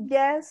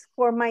 Yes,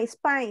 for my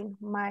spine,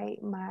 my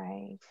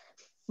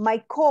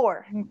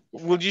core.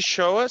 Would you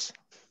show us?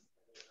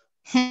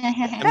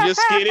 I'm just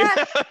kidding.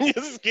 I'm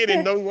just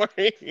kidding. Don't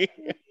worry.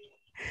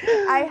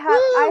 I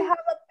have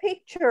a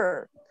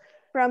picture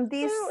from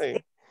this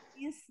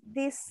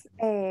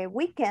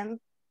weekend.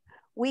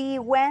 We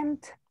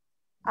went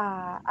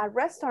a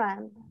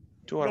restaurant.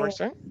 To a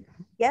restaurant?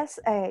 Yes,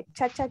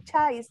 Cha Cha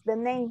Cha is the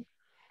name.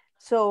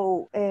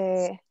 So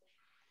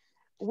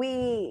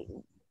we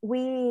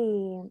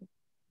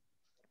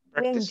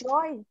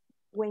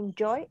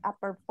enjoy a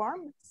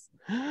performance.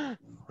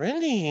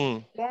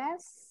 Really?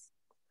 Yes.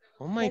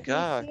 Oh my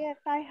God. See if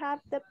I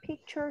have the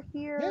picture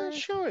here. Yeah,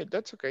 show it.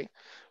 That's okay.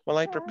 Well,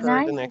 I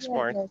prepared the next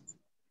part.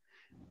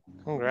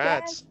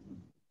 Congrats.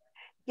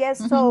 Yes.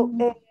 So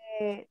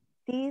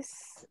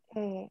this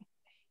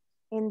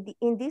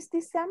in this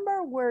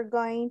December, we're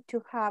going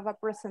to have a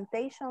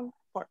presentation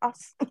for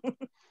us,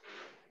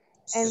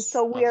 and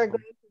so we are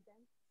going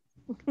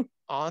to dance.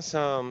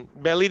 Awesome.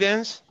 Belly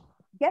dance?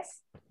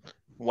 Yes.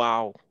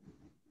 Wow.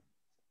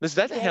 Does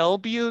that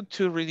help you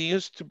to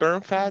reduce, to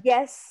burn fat?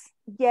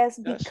 Yes,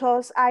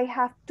 because I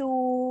have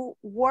to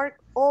work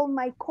all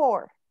my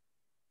core.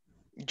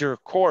 Your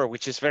core,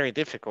 which is very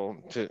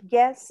difficult to.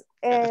 Yes,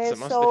 that's the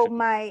most so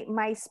difficult.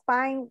 my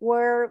spine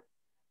were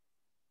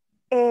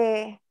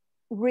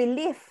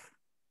relief.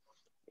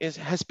 It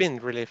has been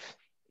relief.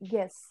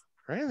 Yes.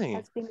 Really?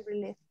 Has been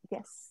relief.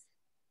 Yes.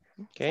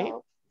 Okay.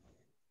 So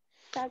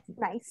that's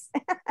nice.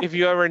 If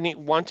you ever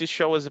want to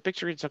show us a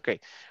picture, it's okay.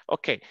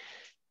 Okay.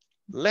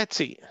 Let's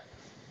see.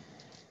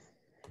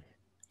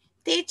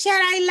 Teacher,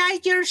 I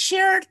like your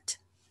shirt.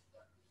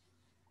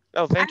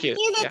 Oh, thank you.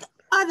 I need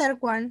other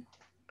one.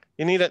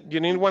 You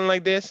need one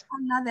like this?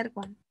 Another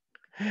one.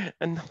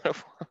 Another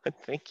one.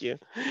 Thank you.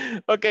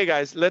 Okay,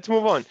 guys, let's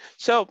move on.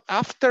 So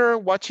after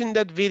watching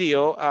that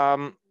video,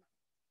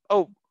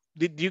 oh,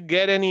 did you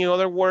get any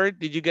other word?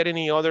 Did you get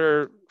any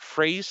other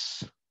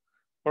phrase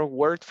or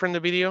word from the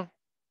video?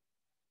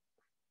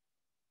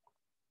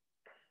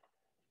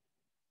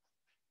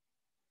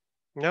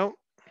 No?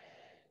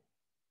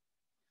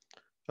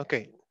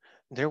 Okay,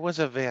 there was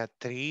a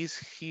Beatriz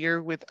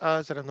here with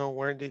us. I don't know,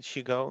 where did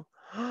she go?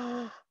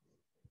 Oh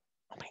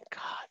my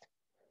God.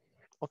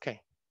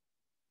 Okay.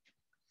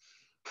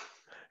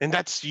 And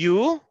that's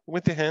you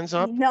with the hands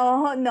up?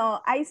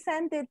 No, I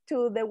sent it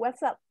to the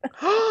WhatsApp.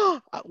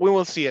 We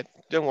will see it.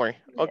 Don't worry.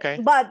 Okay.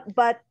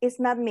 But it's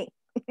not me.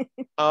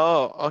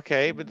 Oh,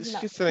 okay. But it's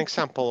No. just an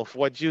example of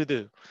what you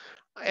do.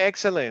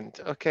 Excellent.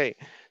 Okay.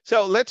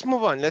 So let's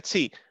move on. Let's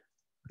see.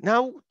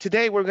 Now,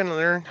 today we're going to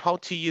learn how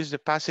to use the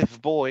passive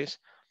voice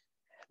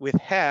with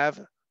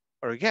have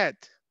or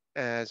get,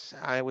 as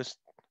I was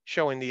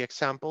showing the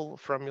example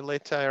from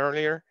Yoleta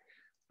earlier.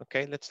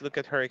 Okay, let's look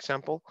at her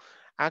example.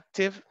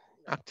 Active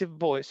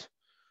voice.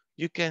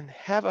 You can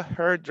have a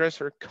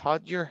hairdresser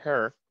cut your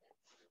hair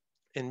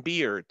and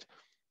beard.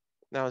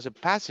 Now, as a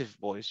passive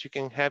voice, you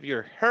can have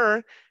your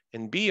hair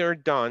and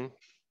beard done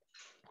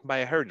by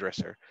a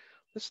hairdresser.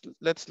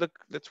 Let's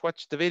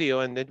watch the video,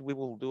 and then we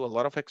will do a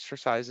lot of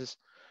exercises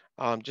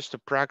just to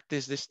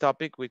practice this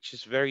topic, which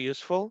is very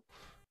useful.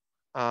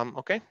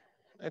 Okay,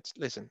 let's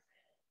listen.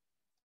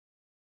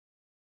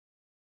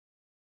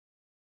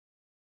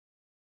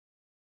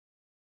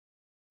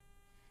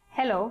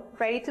 Hello,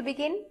 ready to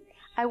begin?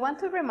 I want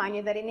to remind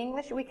you that in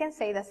English we can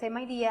say the same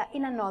idea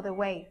in another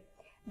way.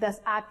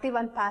 Does active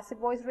and passive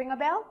voice ring a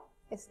bell?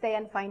 Stay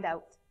and find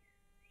out.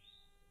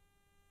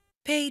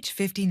 Page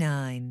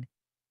 59.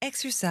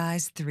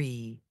 Exercise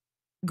 3.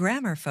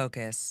 Grammar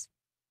focus.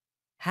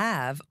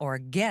 Have or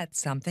get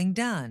something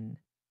done.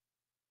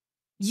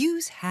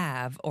 Use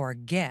have or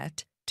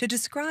get to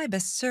describe a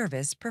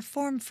service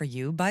performed for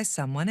you by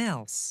someone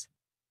else.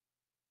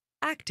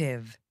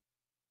 Active.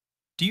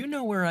 Do you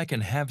know where I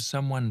can have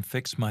someone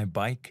fix my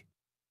bike?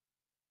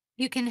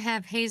 You can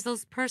have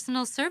Hazel's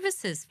Personal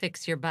Services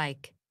fix your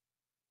bike.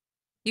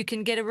 You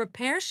can get a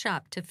repair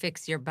shop to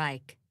fix your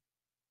bike.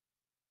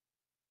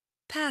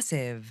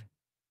 Passive.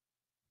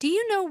 Do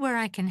you know where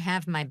I can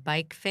have my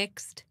bike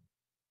fixed?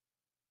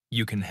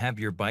 You can have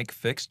your bike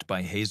fixed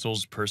by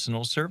Hazel's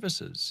Personal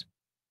Services.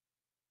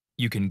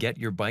 You can get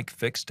your bike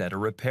fixed at a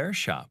repair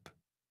shop.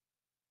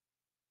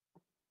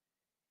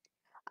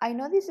 I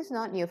know this is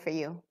not new for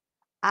you.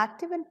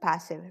 Active and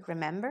passive,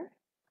 remember?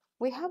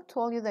 We have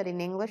told you that in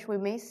English we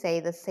may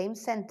say the same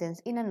sentence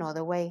in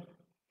another way.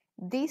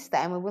 This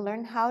time we will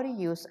learn how to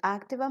use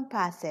active and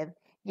passive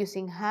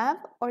using have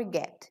or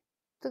get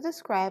to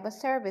describe a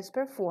service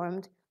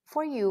performed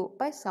for you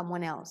by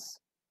someone else.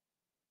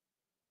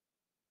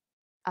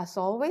 As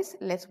always,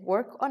 let's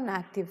work on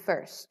active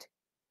first.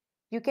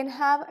 You can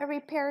have a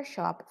repair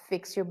shop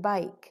fix your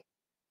bike.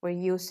 We're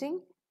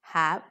using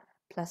have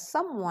plus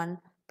someone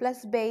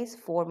plus base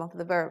form of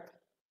the verb.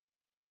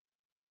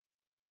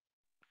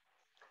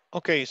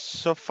 Okay,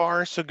 so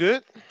far so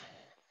good.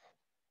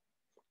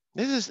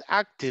 This is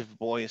active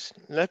voice.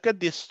 Look at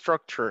this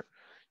structure.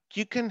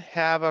 You can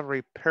have a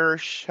repair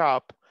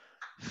shop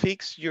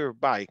fix your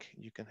bike.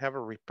 You can have a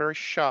repair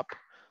shop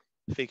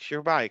fix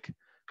your bike.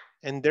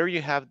 And there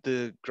you have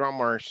the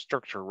grammar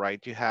structure,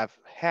 right? You have.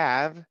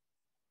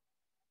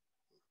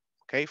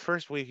 Okay,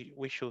 first we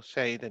should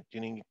say that you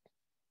need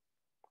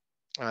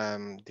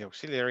the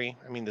auxiliary,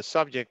 I mean the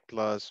subject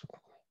plus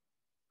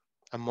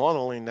a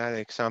model in that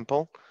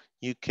example.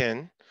 You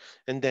can,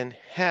 and then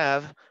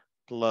have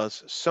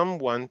plus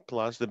someone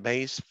plus the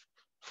base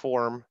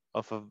form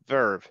of a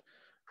verb.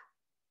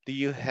 Do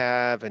you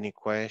have any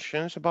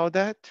questions about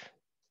that?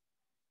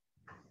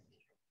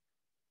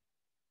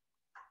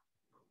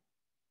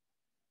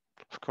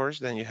 Of course,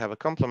 then you have a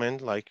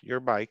complement like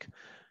your bike.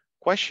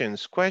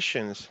 Questions.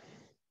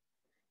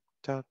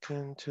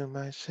 Talking to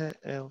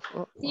myself.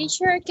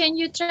 Teacher, can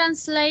you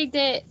translate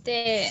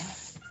the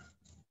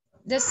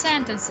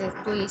sentences,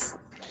 please?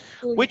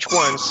 Which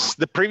ones?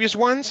 The previous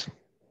ones?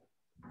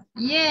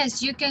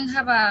 Yes, you can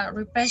have a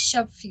repair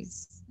shop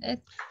fix.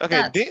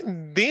 Okay,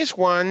 this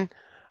one,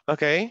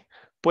 okay,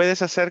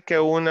 puedes hacer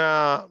que un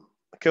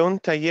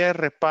taller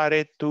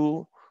repare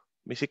tu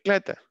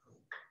bicicleta.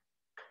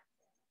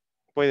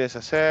 Puedes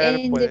hacer,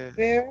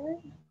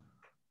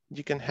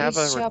 you can have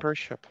a repair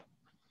shop.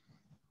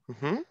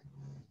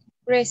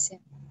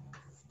 Present.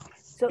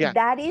 So yeah.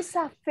 That is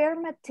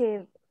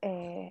affirmative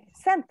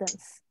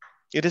sentence.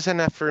 It is an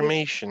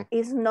affirmation.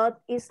 It's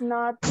not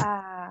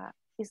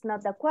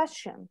a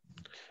question.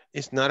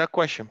 It's not a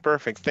question.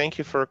 Perfect. Thank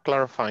you for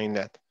clarifying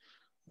that.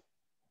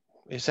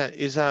 It's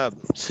a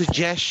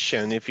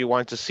suggestion, if you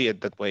want to see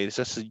it that way. It's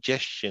a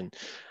suggestion,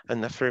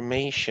 an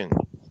affirmation.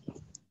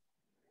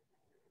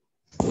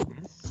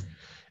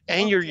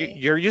 And okay.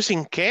 you're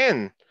using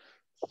can.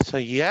 So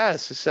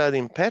yes, it's an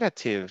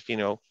imperative, you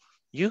know.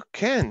 You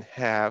can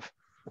have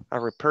a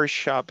repair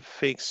shop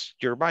fix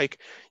your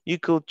bike. You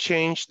could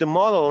change the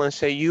model and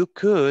say you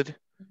could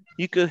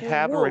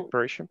have a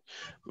repair shop.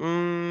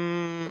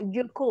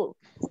 You could.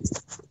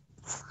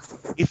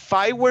 If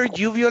I were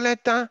you,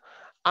 Violeta,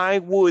 I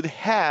would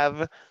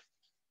have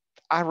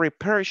a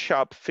repair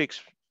shop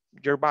fix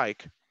your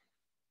bike.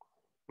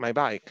 my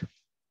bike.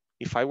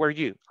 If I were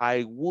you,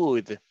 I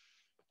would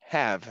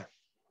have.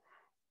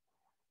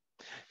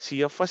 Si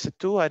yo fuese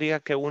tú,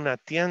 haría que una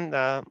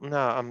tienda,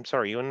 un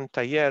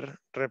taller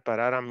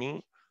reparara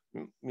mi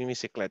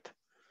bicicleta.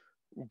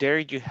 There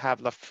you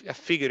have a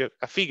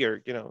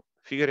figure, you know,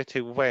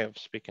 figurative way of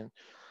speaking.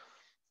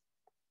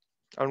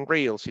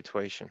 Unreal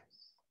situation.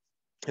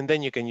 And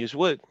then you can use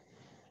would.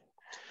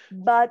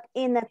 But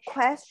in a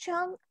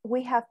question,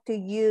 we have to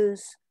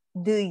use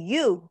do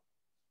you.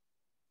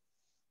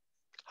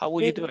 How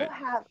will you do it?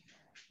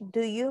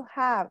 Do you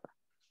have?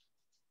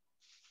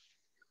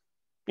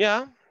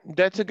 Yeah,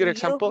 that's a good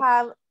example.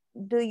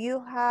 Do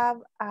you have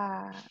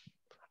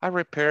a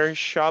repair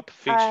shop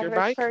fix your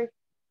bike?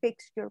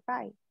 Fix your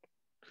bike.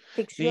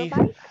 Fix Do your you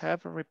bike?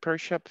 have a repair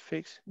shop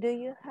fix? Do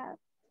you have?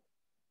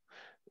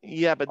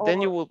 Yeah, but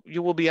then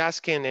you will be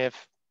asking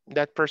if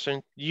that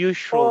person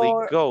usually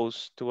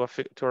goes to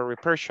a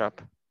repair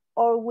shop.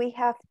 Or we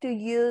have to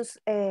use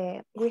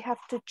we have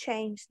to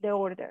change the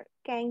order.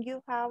 Can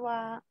you have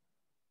a?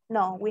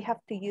 No, we have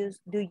to use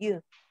do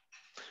you.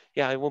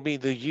 Yeah, it will be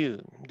do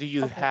you. Do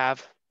you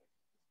have?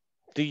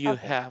 Do you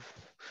have?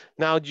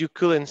 Now you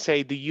couldn't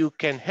say do you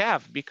can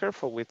have. Be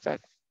careful with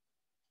that.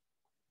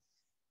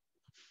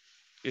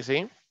 You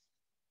see?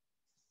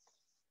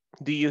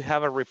 Do you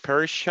have a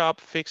repair shop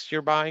fix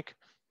your bike?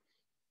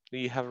 Do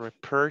you have a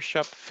repair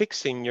shop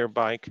fixing your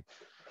bike?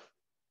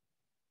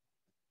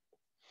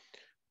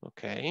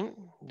 Okay.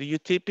 Do you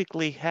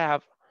typically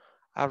have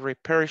a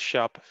repair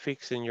shop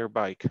fixing your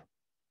bike?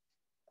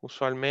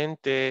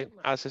 Usualmente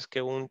haces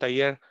que un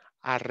taller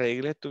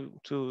arregle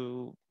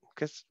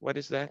what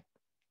is that?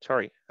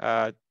 Sorry,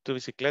 tu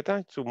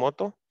bicicleta, tu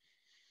moto,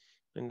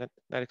 in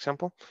that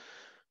example.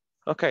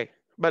 Okay,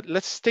 but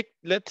let's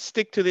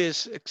stick to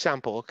this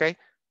example, okay?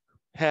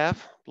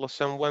 Have plus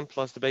someone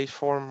plus the base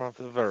form of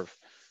the verb.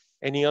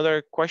 Any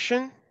other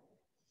question?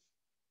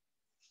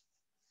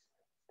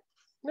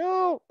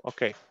 No?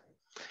 Okay.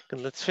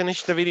 Let's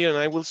finish the video and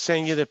I will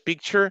send you the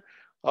picture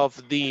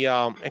of the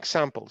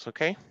examples,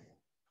 okay?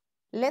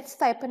 Let's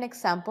type an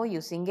example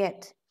using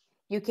get.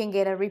 You can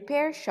get a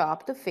repair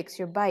shop to fix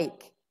your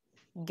bike.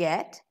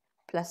 Get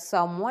plus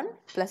someone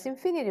plus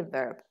infinitive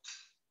verb.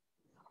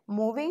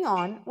 Moving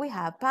on, we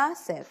have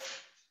passive.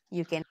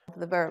 You can have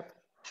the verb.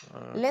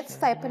 Let's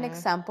type an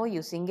example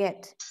using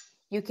get.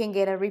 You can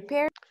get a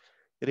repair.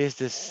 It is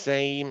the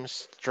same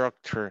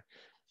structure.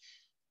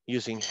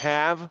 Using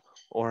have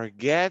or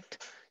get,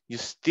 you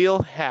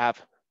still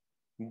have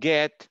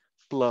get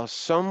plus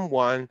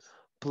someone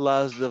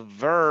plus the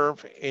verb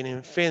in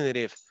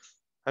infinitive.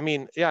 I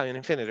mean, yeah, in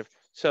infinitive.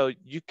 So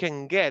you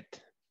can get,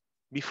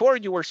 before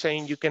you were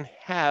saying you can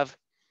have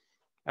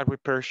a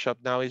repair shop,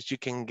 now is you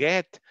can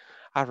get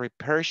a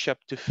repair shop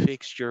to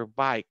fix your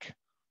bike.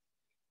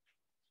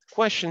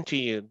 Question to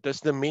you,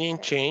 does the meaning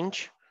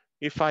change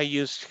if I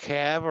use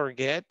have or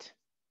get?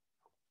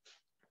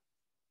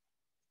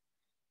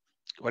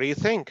 What do you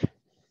think?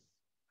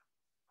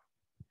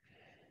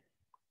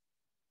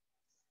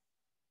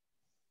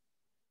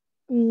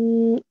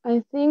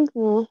 I think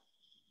no.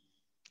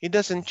 It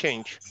doesn't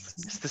change.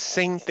 It's the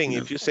same thing.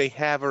 If you say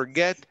have or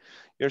get,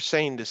 you're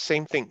saying the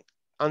same thing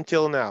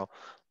until now.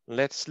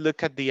 Let's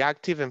look at the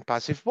active and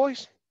passive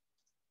voice.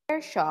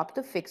 Repair shop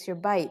to fix your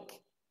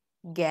bike.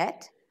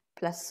 Get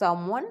plus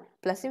someone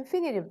plus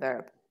infinitive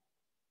verb.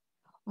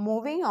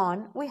 Moving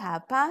on, we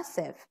have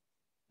passive.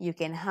 You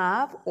can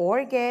have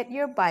or get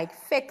your bike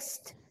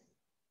fixed.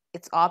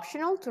 It's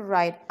optional to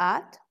write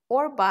at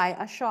or by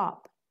a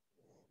shop.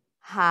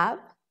 Have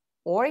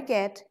or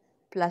get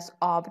plus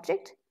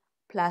object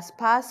plus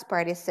past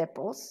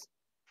participles.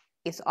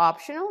 It's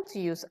optional to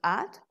use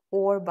at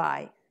or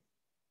by.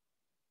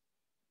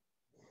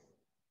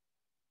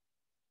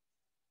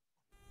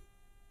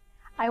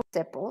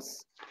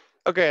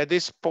 Okay, at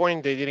this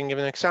point, they didn't give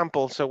an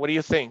example. So what do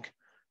you think?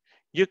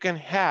 You can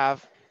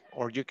have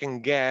or you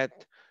can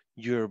get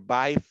your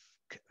bike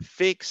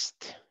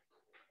fixed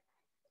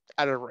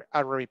at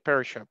a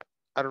repair shop.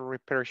 At a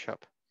repair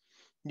shop.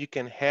 You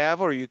can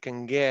have or you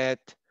can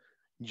get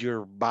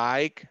your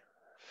bike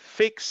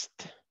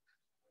fixed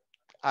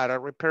at a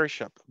repair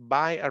shop,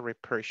 by a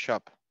repair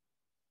shop.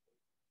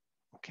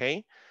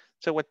 Okay,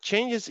 so what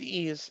changes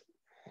is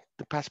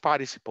the past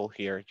participle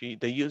here,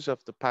 the use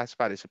of the past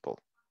participle.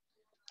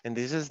 And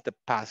this is the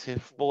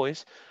passive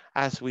voice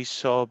as we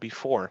saw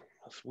before.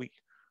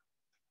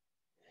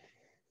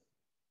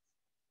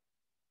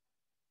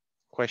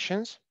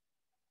 Questions?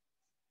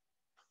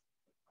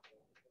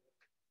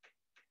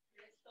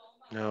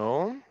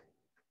 No?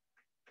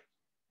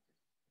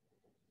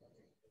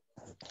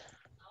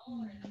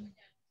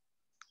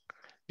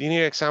 Do you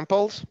need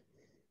examples?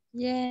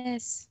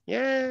 Yes.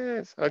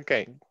 Yes,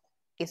 okay.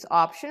 It's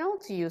optional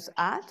to use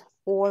at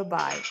or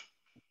by.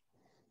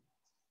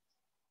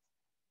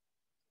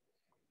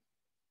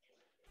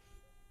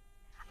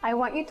 I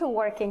want you to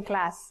work in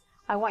class.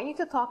 I want you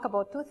to talk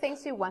about 2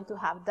 things you want to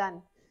have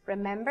done.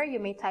 Remember, you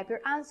may type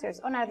your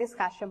answers on our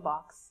discussion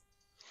box.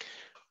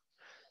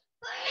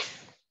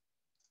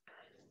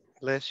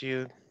 Bless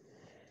you.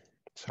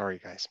 Sorry,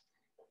 guys.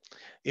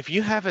 If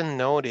you haven't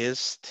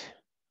noticed,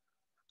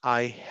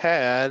 I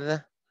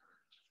had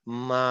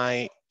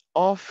my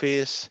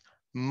office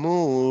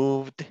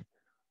moved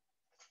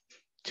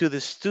to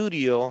the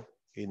studio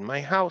in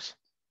my house.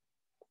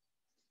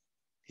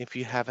 If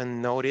you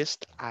haven't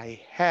noticed,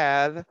 I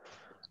had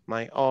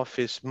my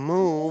office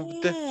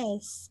moved,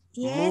 Yes,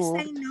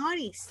 I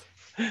noticed.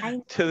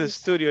 to the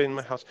studio in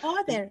my house.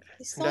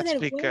 It's That's other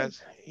way.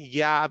 because,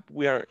 yeah,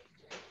 we're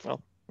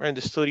in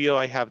the studio.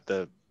 I have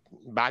the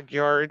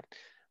backyard.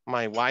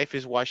 My wife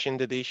is washing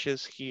the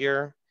dishes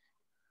here.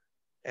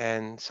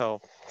 And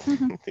so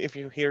if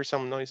you hear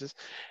some noises,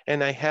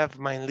 and I have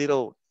my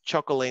little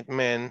chocolate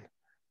man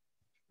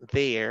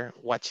there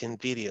watching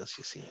videos,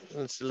 you see,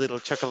 it's a little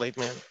chocolate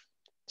man.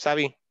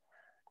 Sabi,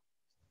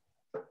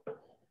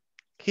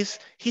 he's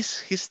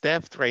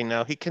deaf right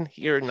now. He can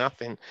hear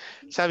nothing.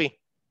 Sabi.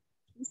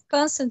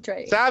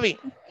 Concentrate. Sabi.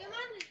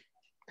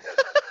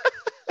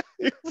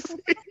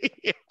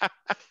 Yeah.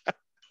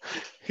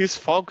 He's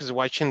focused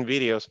watching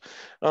videos.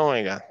 Oh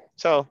my God.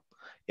 So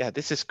yeah,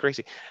 this is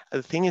crazy.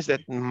 The thing is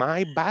that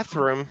my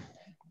bathroom,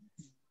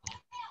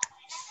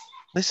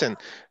 listen,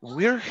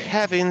 we're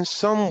having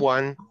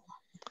someone,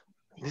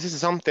 this is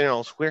something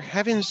else. We're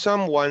having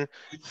someone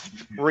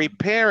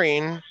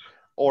repairing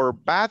our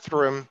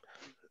bathroom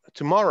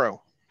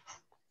tomorrow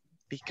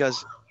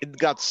because it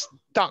got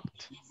stuck.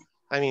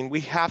 I mean, we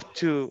have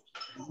to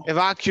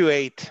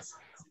evacuate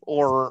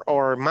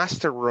our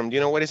master room. Do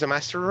you know what is a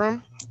master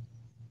room?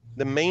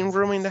 The main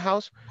room in the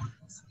house.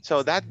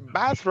 So that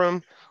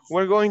bathroom,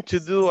 we're going to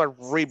do a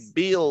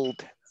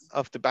rebuild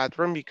of the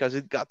bathroom because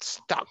it got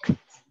stuck.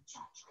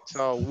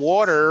 So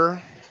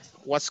water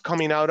was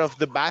coming out of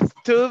the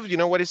bathtub. You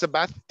know what is a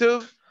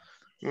bathtub?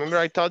 Remember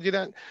I told you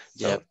that?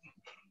 Yeah. So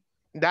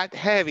that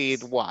heavy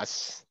it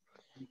was.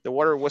 The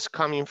water was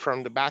coming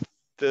from the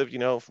bathtub, you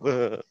know.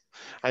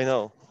 I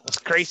know, it's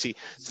crazy.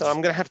 So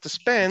I'm gonna have to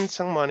spend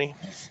some money.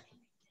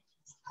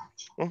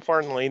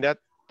 Unfortunately,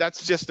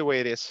 that's just the way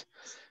it is.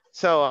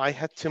 So I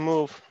had to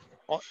move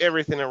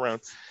everything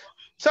around.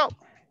 So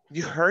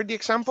you heard the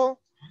example?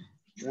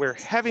 We're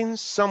having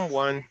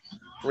someone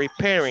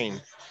repairing,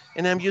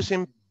 and I'm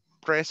using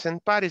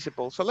present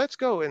participle. So let's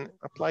go and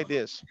apply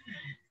this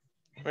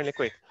really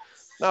quick.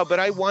 No, but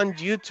I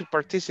want you to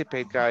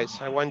participate, guys.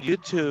 I want you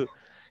to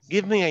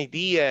give me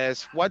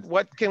ideas.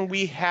 What can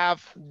we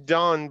have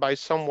done by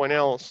someone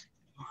else?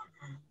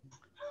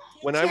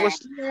 When I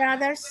was, Your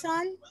other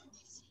son?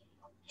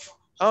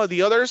 oh,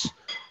 the others,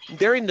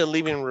 they're in the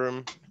living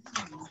room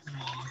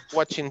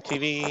watching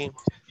TV.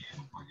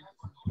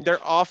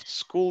 They're off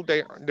school.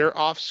 They're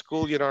off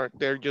school. You know,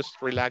 they're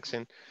just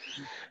relaxing.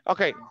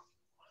 Okay,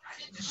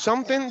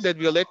 something that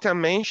Violeta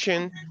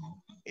mentioned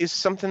is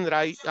something that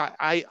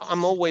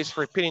I'm always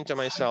repeating to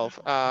myself.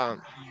 I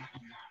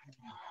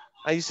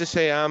used to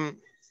say I'm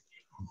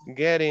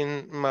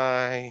getting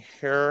my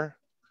hair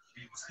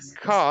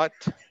cut,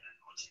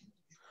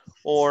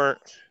 or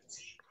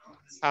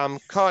I'm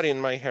cutting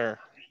my hair.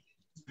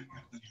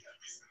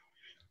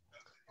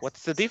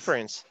 What's the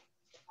difference?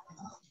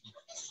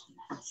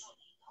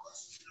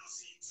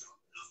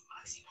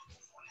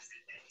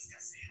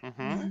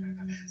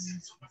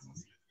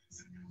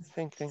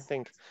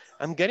 Think.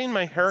 I'm getting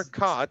my hair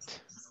cut.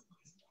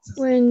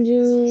 When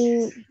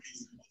you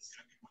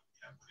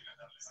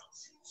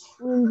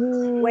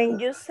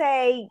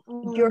say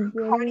you're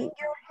cutting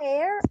your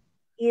hair,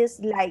 is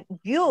like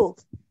you,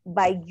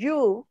 by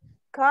you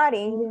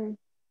cutting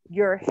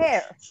your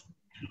hair.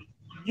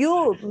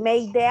 You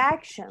make the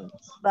action,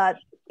 but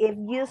if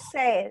you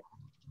say,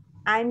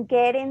 I'm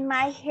getting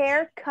my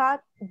hair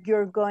cut,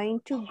 you're going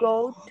to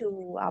go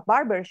to a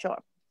barber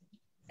shop,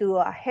 to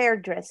a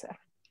hairdresser.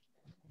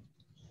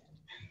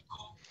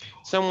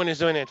 Someone is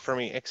doing it for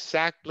me.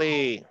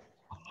 Exactly.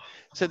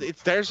 So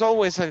there's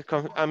always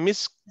a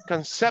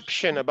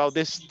misconception about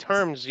these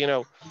terms. You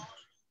know,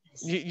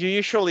 you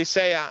usually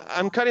say,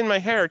 I'm cutting my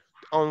hair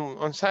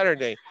on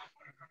Saturday.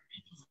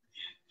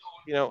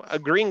 You know, a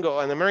gringo,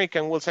 an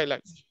American will say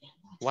like,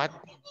 what?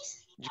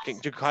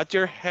 You cut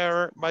your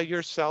hair by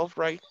yourself,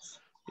 right?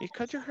 You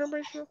cut your hair by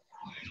yourself?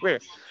 It's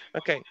weird.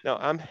 Okay, no,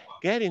 I'm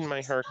getting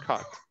my hair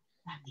cut.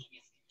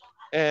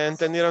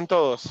 ¿Entendieron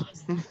todos?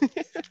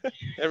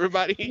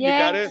 Everybody, you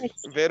got it?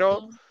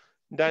 Vero,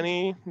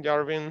 Danny,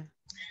 Jarvin.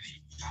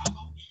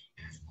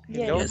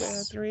 Hello,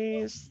 Yes.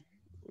 Beatriz.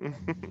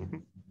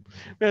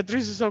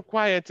 Beatriz is so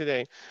quiet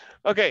today.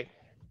 Okay.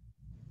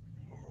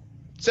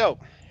 So,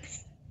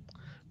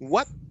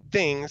 what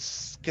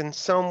things can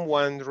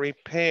someone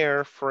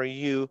repair for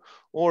you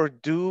or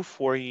do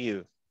for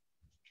you?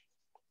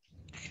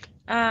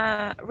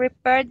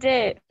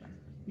 Repair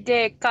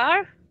the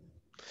car.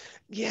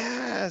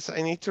 Yes,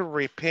 I need to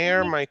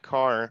repair my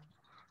car.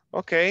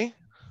 Okay.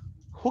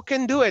 Who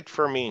can do it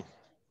for me?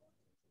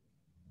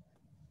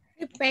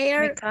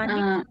 Repair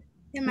Mechanic.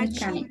 the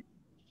machine.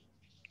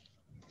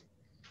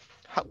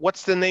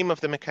 What's the name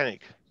of the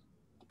mechanic?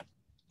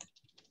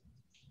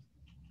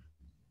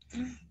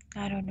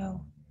 I don't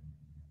know.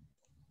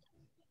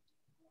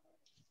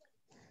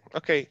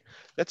 Okay,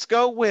 let's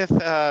go with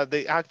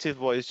the active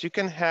voice. You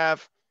can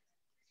have,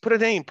 put a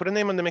name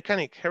on the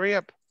mechanic, hurry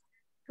up.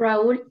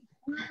 Raúl.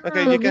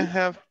 Okay, you can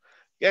have,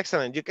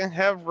 excellent. You can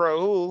have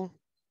Raúl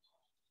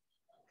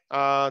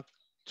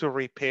to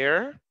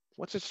repair.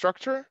 What's the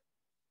structure?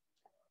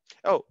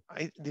 Oh,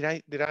 did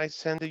I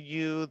send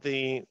you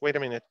the, wait a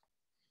minute.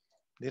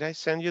 Did I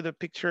send you the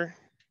picture?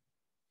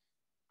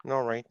 No,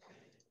 right?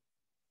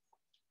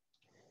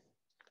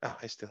 Oh,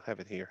 I still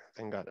have it here,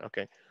 thank God,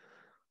 okay.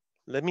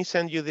 Let me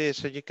send you this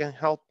so you can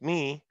help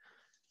me.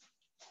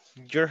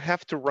 You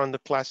have to run the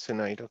class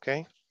tonight,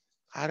 okay?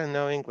 I don't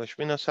know English,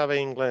 we no sabe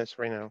inglés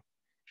right now.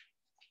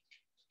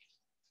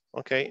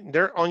 Okay,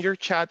 there on your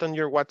chat, on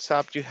your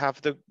WhatsApp, you have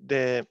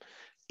the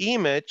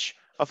image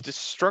of the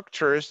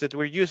structures that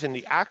we're using,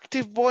 the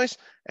active voice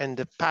and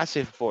the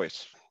passive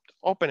voice.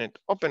 Open it,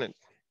 open it.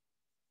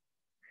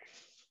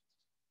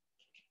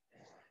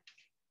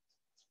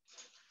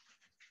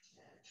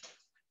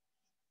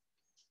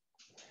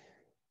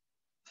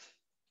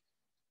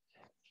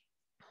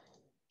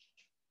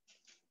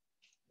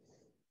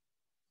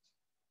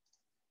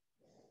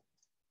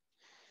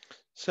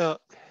 So,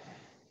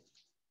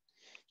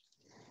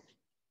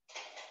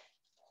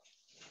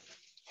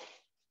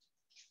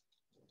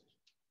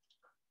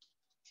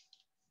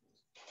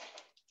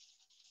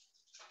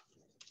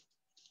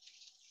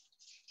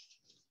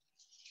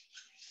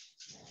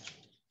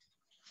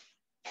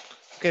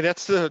 okay,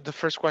 that's the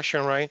first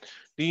question, right?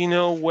 Do you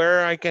know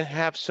where I can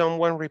have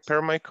someone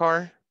repair my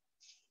car?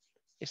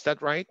 Is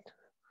that right?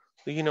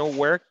 Do you know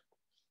where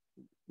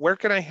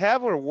can I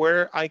have or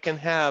where I can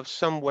have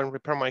someone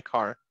repair my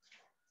car?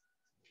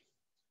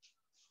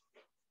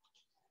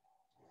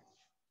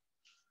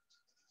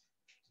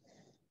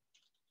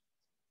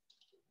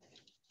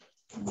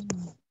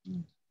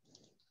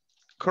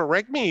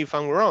 Correct me if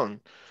I'm wrong.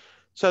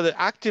 So the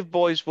active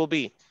voice will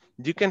be,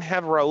 you can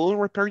have Raul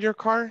repair your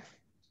car?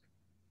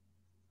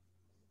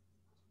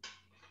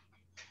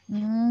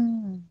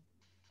 You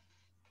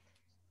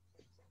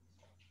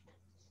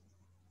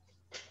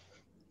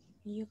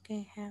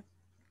can have.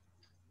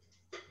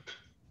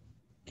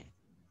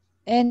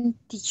 And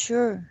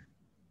teacher,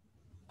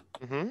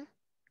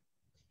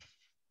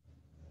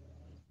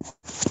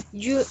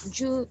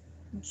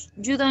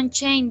 you don't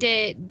change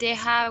the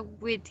have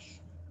with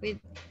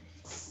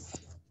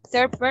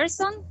third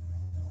person?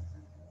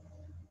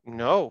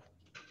 No.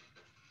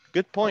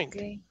 Good point.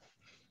 Okay.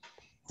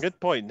 Good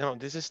point. No,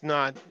 this is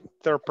not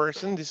third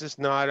person. This is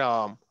not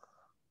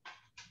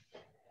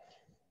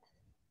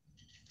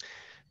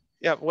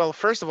yeah, well,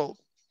 first of all,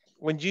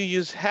 when you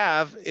use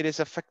have, it is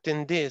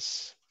affecting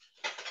this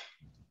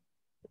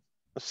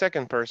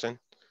second person.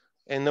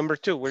 And number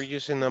two, we're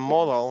using a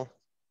modal.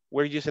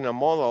 We're using a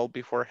modal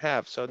before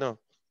have. So no,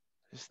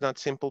 it's not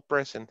simple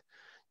present.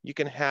 You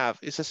can have,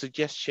 it's a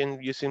suggestion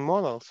using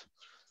modals.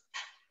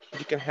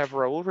 You can have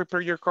Raul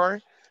repair your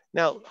car.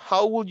 Now,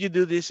 how would you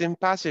do this in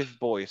passive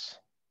voice?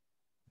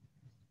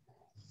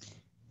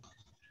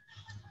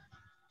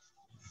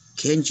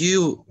 Can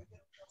you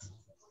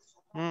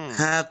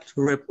have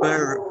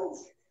repair?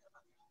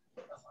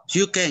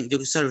 You can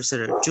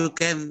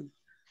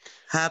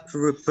have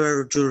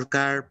repair your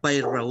car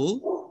by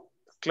Raul?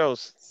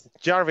 Close.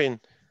 Jarvin,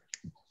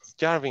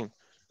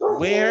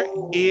 where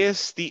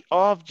is the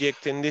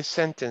object in this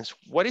sentence?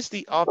 What is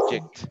the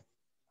object?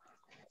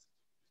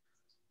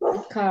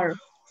 Car.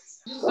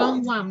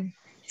 Someone.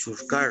 Your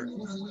car.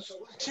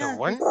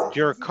 Someone?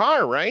 Your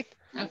car, right?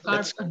 A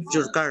car.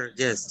 Your car,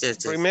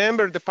 yes.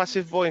 Remember the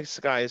passive voice,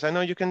 guys. I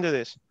know you can do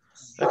this.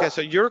 Okay,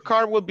 so your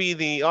car will be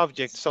the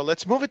object. So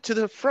let's move it to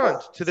the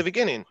front, to the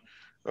beginning.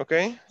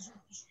 Okay?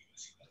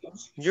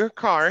 Your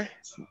car,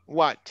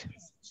 what?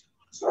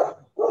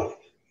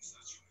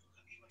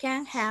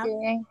 Can have.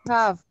 Can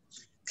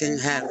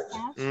have.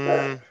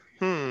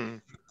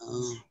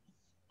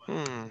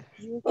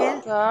 You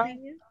can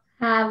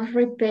Have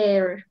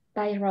repaired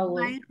by Raúl.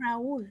 by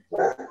Raúl.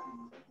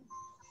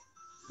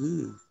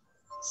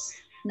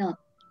 No.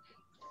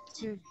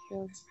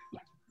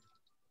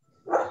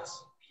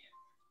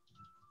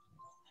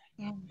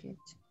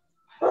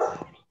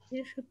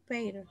 Is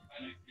repaired.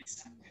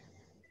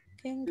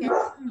 Can get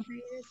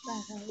repaired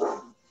by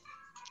Raúl.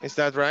 Is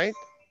that right?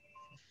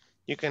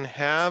 You can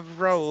have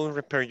Raul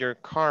repair your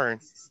car.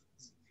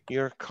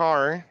 Your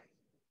car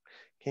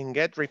can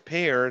get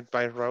repaired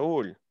by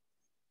Raul.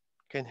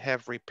 Can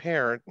have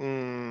repaired.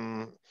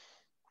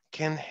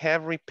 Can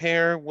have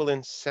repair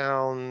wouldn't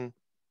sound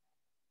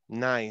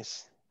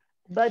nice.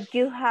 But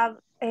you have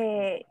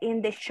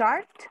in the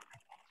chart,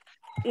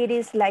 it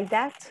is like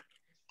that.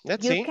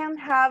 Let's you see. Can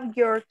have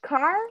your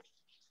car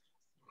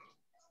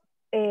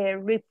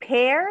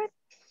repaired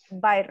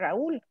by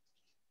Raúl.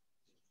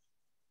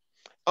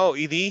 Oh,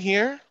 ED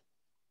here?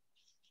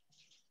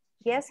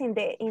 Yes, in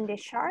the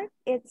chart,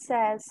 it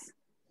says,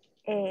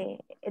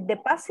 the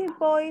passive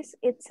voice,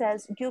 it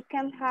says you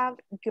can have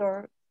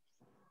your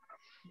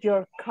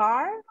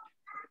car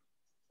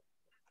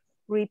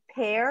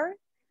repaired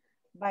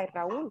by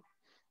Raúl.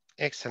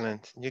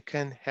 Excellent. You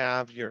can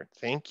have your,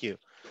 thank you.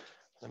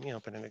 Let me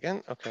open it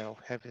again. Okay, I'll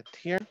have it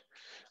here.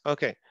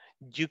 Okay,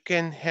 you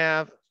can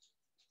have,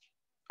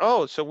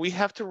 oh, so we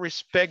have to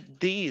respect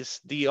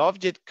these. The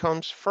object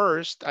comes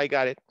first. I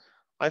got it.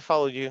 I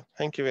follow you.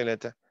 Thank you,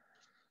 Violeta.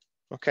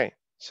 Okay,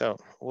 so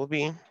will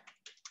be,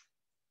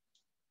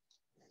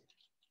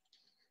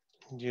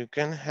 you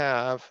can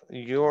have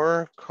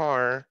your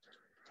car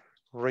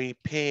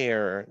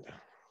repaired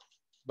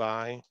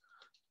by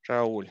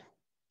Raúl.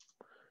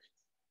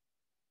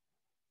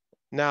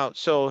 Now,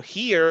 so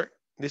here,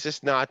 this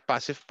is not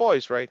passive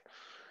voice, right?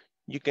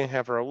 You can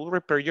have Raúl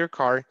repair your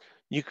car.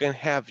 You can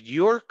have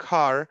your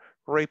car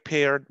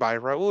repaired by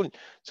Raúl.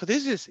 So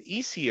this is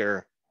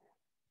easier.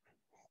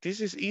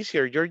 This is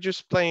easier. You're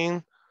just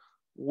playing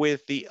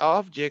with the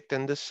object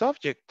and the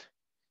subject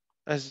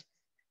as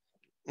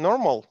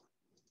normal,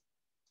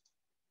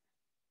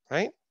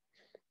 right?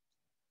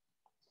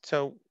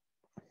 So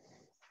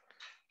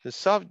the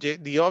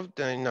subject,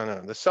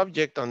 the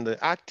subject on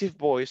the active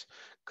voice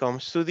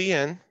comes to the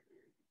end.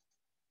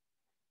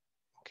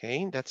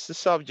 Okay, that's the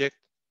subject.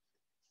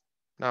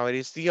 Now it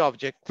is the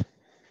object.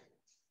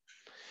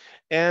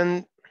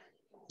 And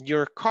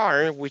your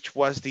car, which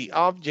was the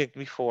object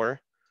before,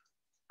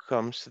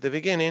 comes to the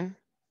beginning.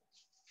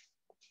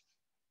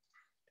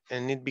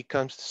 And it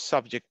becomes the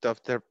subject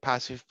of their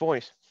passive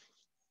voice.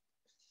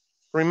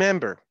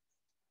 Remember,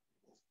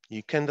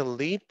 you can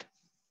delete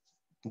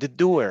the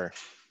doer.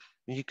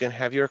 You can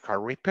have your car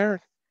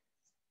repaired.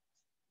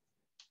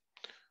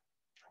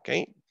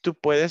 Okay, tú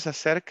puedes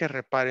hacer que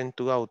reparen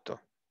tu auto,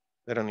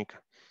 Verónica.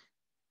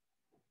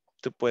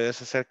 Tú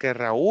puedes hacer que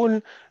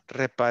Raúl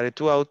repare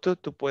tu auto.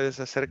 Tú puedes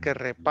hacer que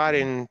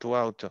reparen tu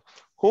auto.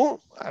 Who?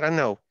 I don't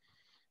know.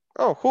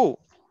 Oh, who?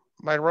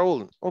 By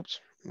Raúl. Oops,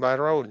 by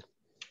Raúl.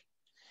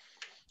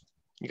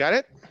 You got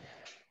it?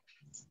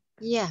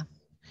 Yeah.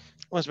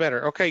 What's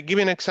better? Okay, give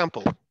me an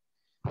example.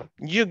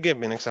 You give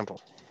me an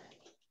example.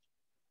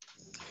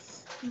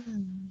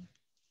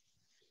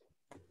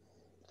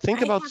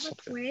 Think I about have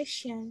something. a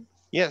question.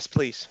 Yes,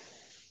 please.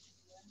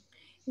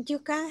 You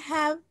can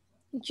have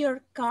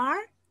your car.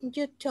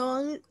 You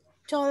told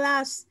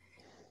us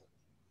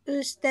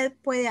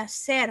usted puede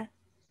hacer,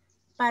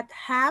 but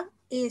have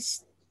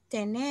is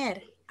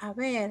tener,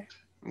 haber.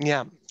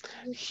 Yeah,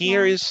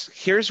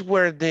 here's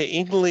where the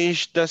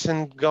English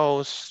doesn't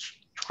go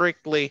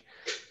strictly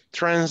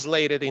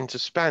translated into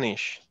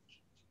Spanish.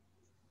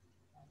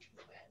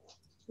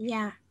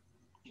 Yeah.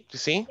 You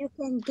see? You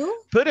can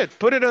do. Put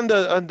it on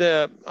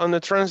the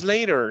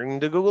translator in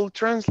the Google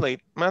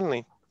Translate,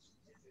 Manly.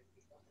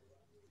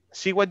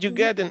 See what you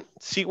get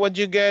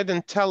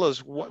and tell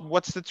us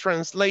what's the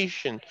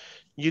translation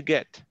you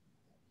get.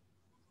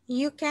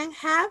 You can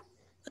have,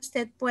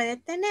 usted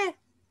puede tener.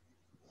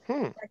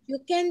 What you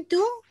can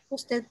do,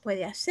 usted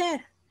puede hacer.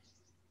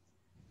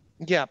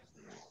 Yeah,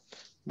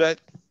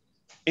 but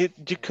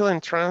you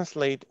couldn't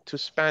translate to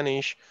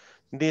Spanish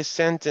this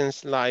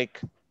sentence like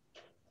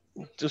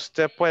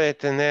usted puede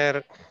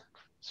tener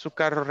su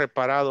carro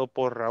reparado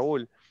por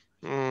Raúl.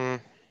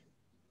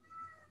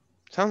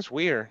 Sounds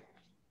weird,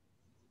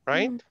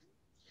 right?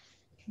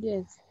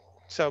 Yes.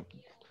 So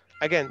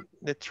again,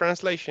 the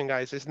translation,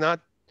 guys, is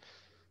not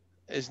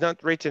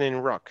written in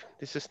rock.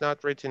 This is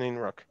not written in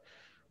rock.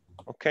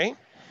 Okay.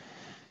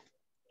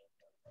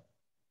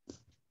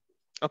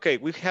 Okay,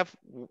 we have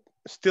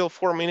still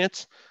 4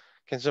 minutes.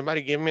 Can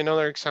somebody give me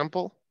another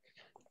example?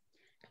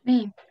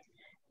 Me.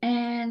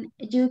 And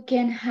you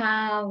can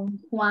have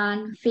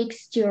one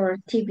fix your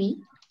TV.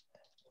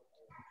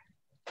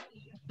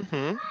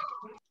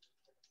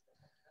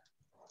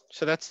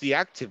 So that's the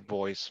active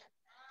voice.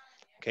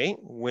 Okay,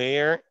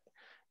 where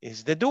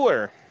is the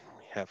doer?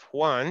 We have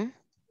one,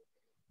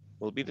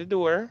 will be the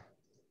doer.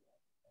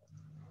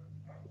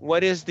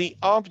 What is the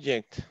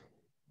object?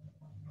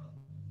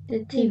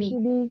 The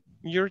TV.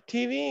 Your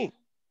TV.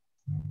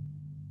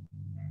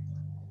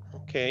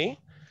 Okay,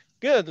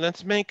 good.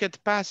 Let's make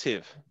it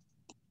passive.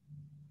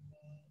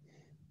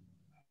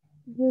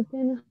 You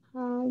can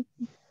have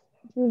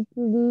your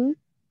TV.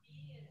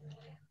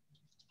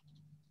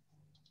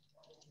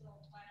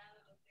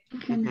 You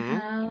can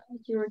have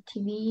your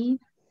TV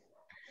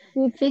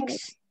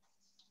Fixed.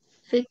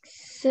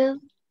 Fixed.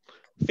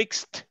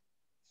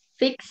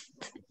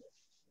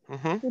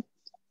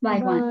 By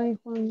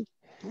Juan.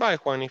 By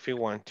Juan if you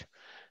want.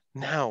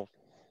 Now,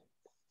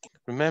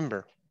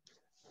 remember,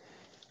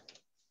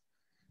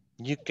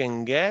 you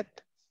can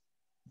get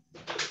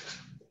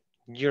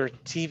your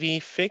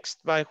TV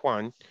fixed by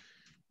Juan.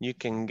 You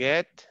can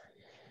get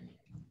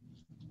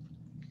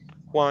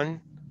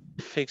Juan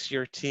fix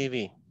your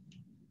TV.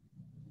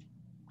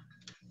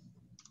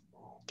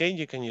 Okay,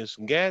 you can use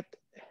get,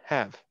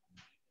 have.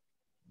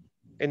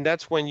 And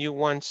that's when you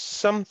want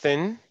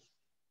something,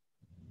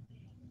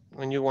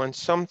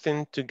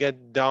 to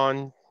get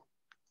done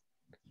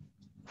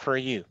for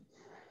you.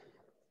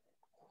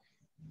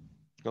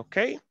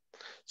 Okay,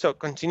 so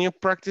continue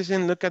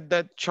practicing, look at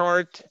that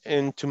chart,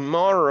 and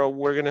tomorrow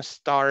we're gonna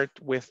start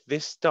with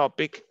this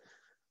topic,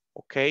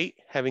 okay?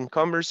 Having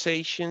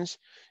conversations,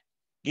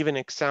 giving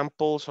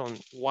examples on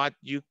what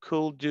you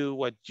could do,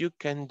 what you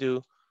can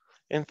do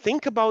And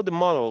think about the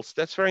models.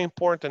 That's very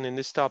important in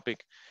this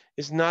topic.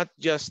 It's not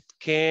just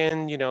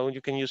can, you know, you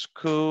can use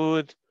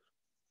could,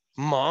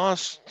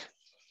 must,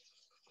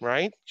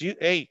 right?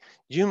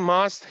 You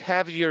must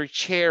have your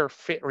chair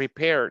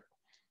repaired.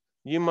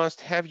 You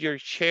must have your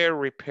chair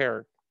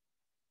repaired,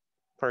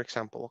 for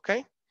example,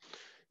 okay?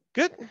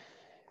 Good.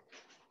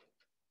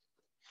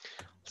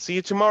 See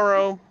you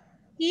tomorrow.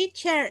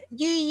 Teacher,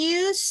 you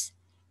use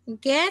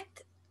get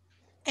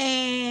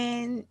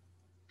and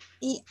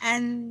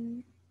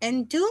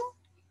do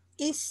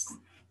is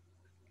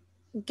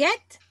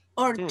get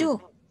or do.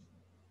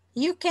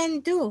 You can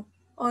do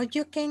or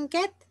you can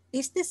get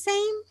is the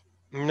same?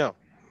 No,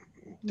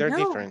 they're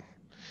different.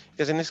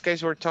 Because in this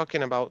case, we're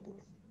talking about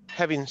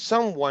having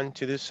someone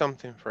to do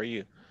something for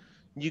you.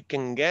 You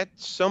can get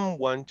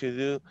someone to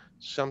do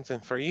something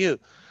for you,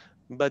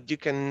 but you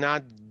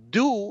cannot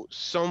do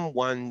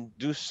someone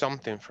do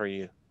something for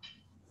you.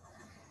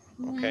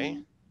 Okay?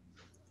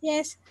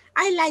 Yes,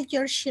 I like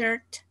your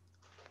shirt.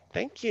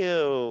 Thank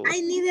you.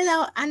 I needed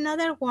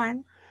another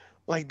one.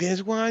 Like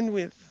this one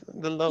with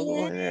the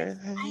logo Yes, and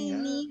everything?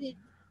 I need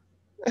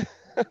it.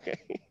 Okay,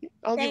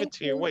 I'll give it Thank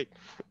to you. Wait.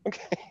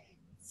 Okay.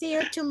 See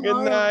you Good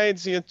tomorrow. night.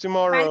 See you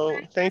tomorrow.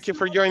 Bye. Thank you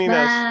for joining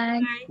us.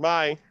 Bye.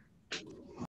 Bye.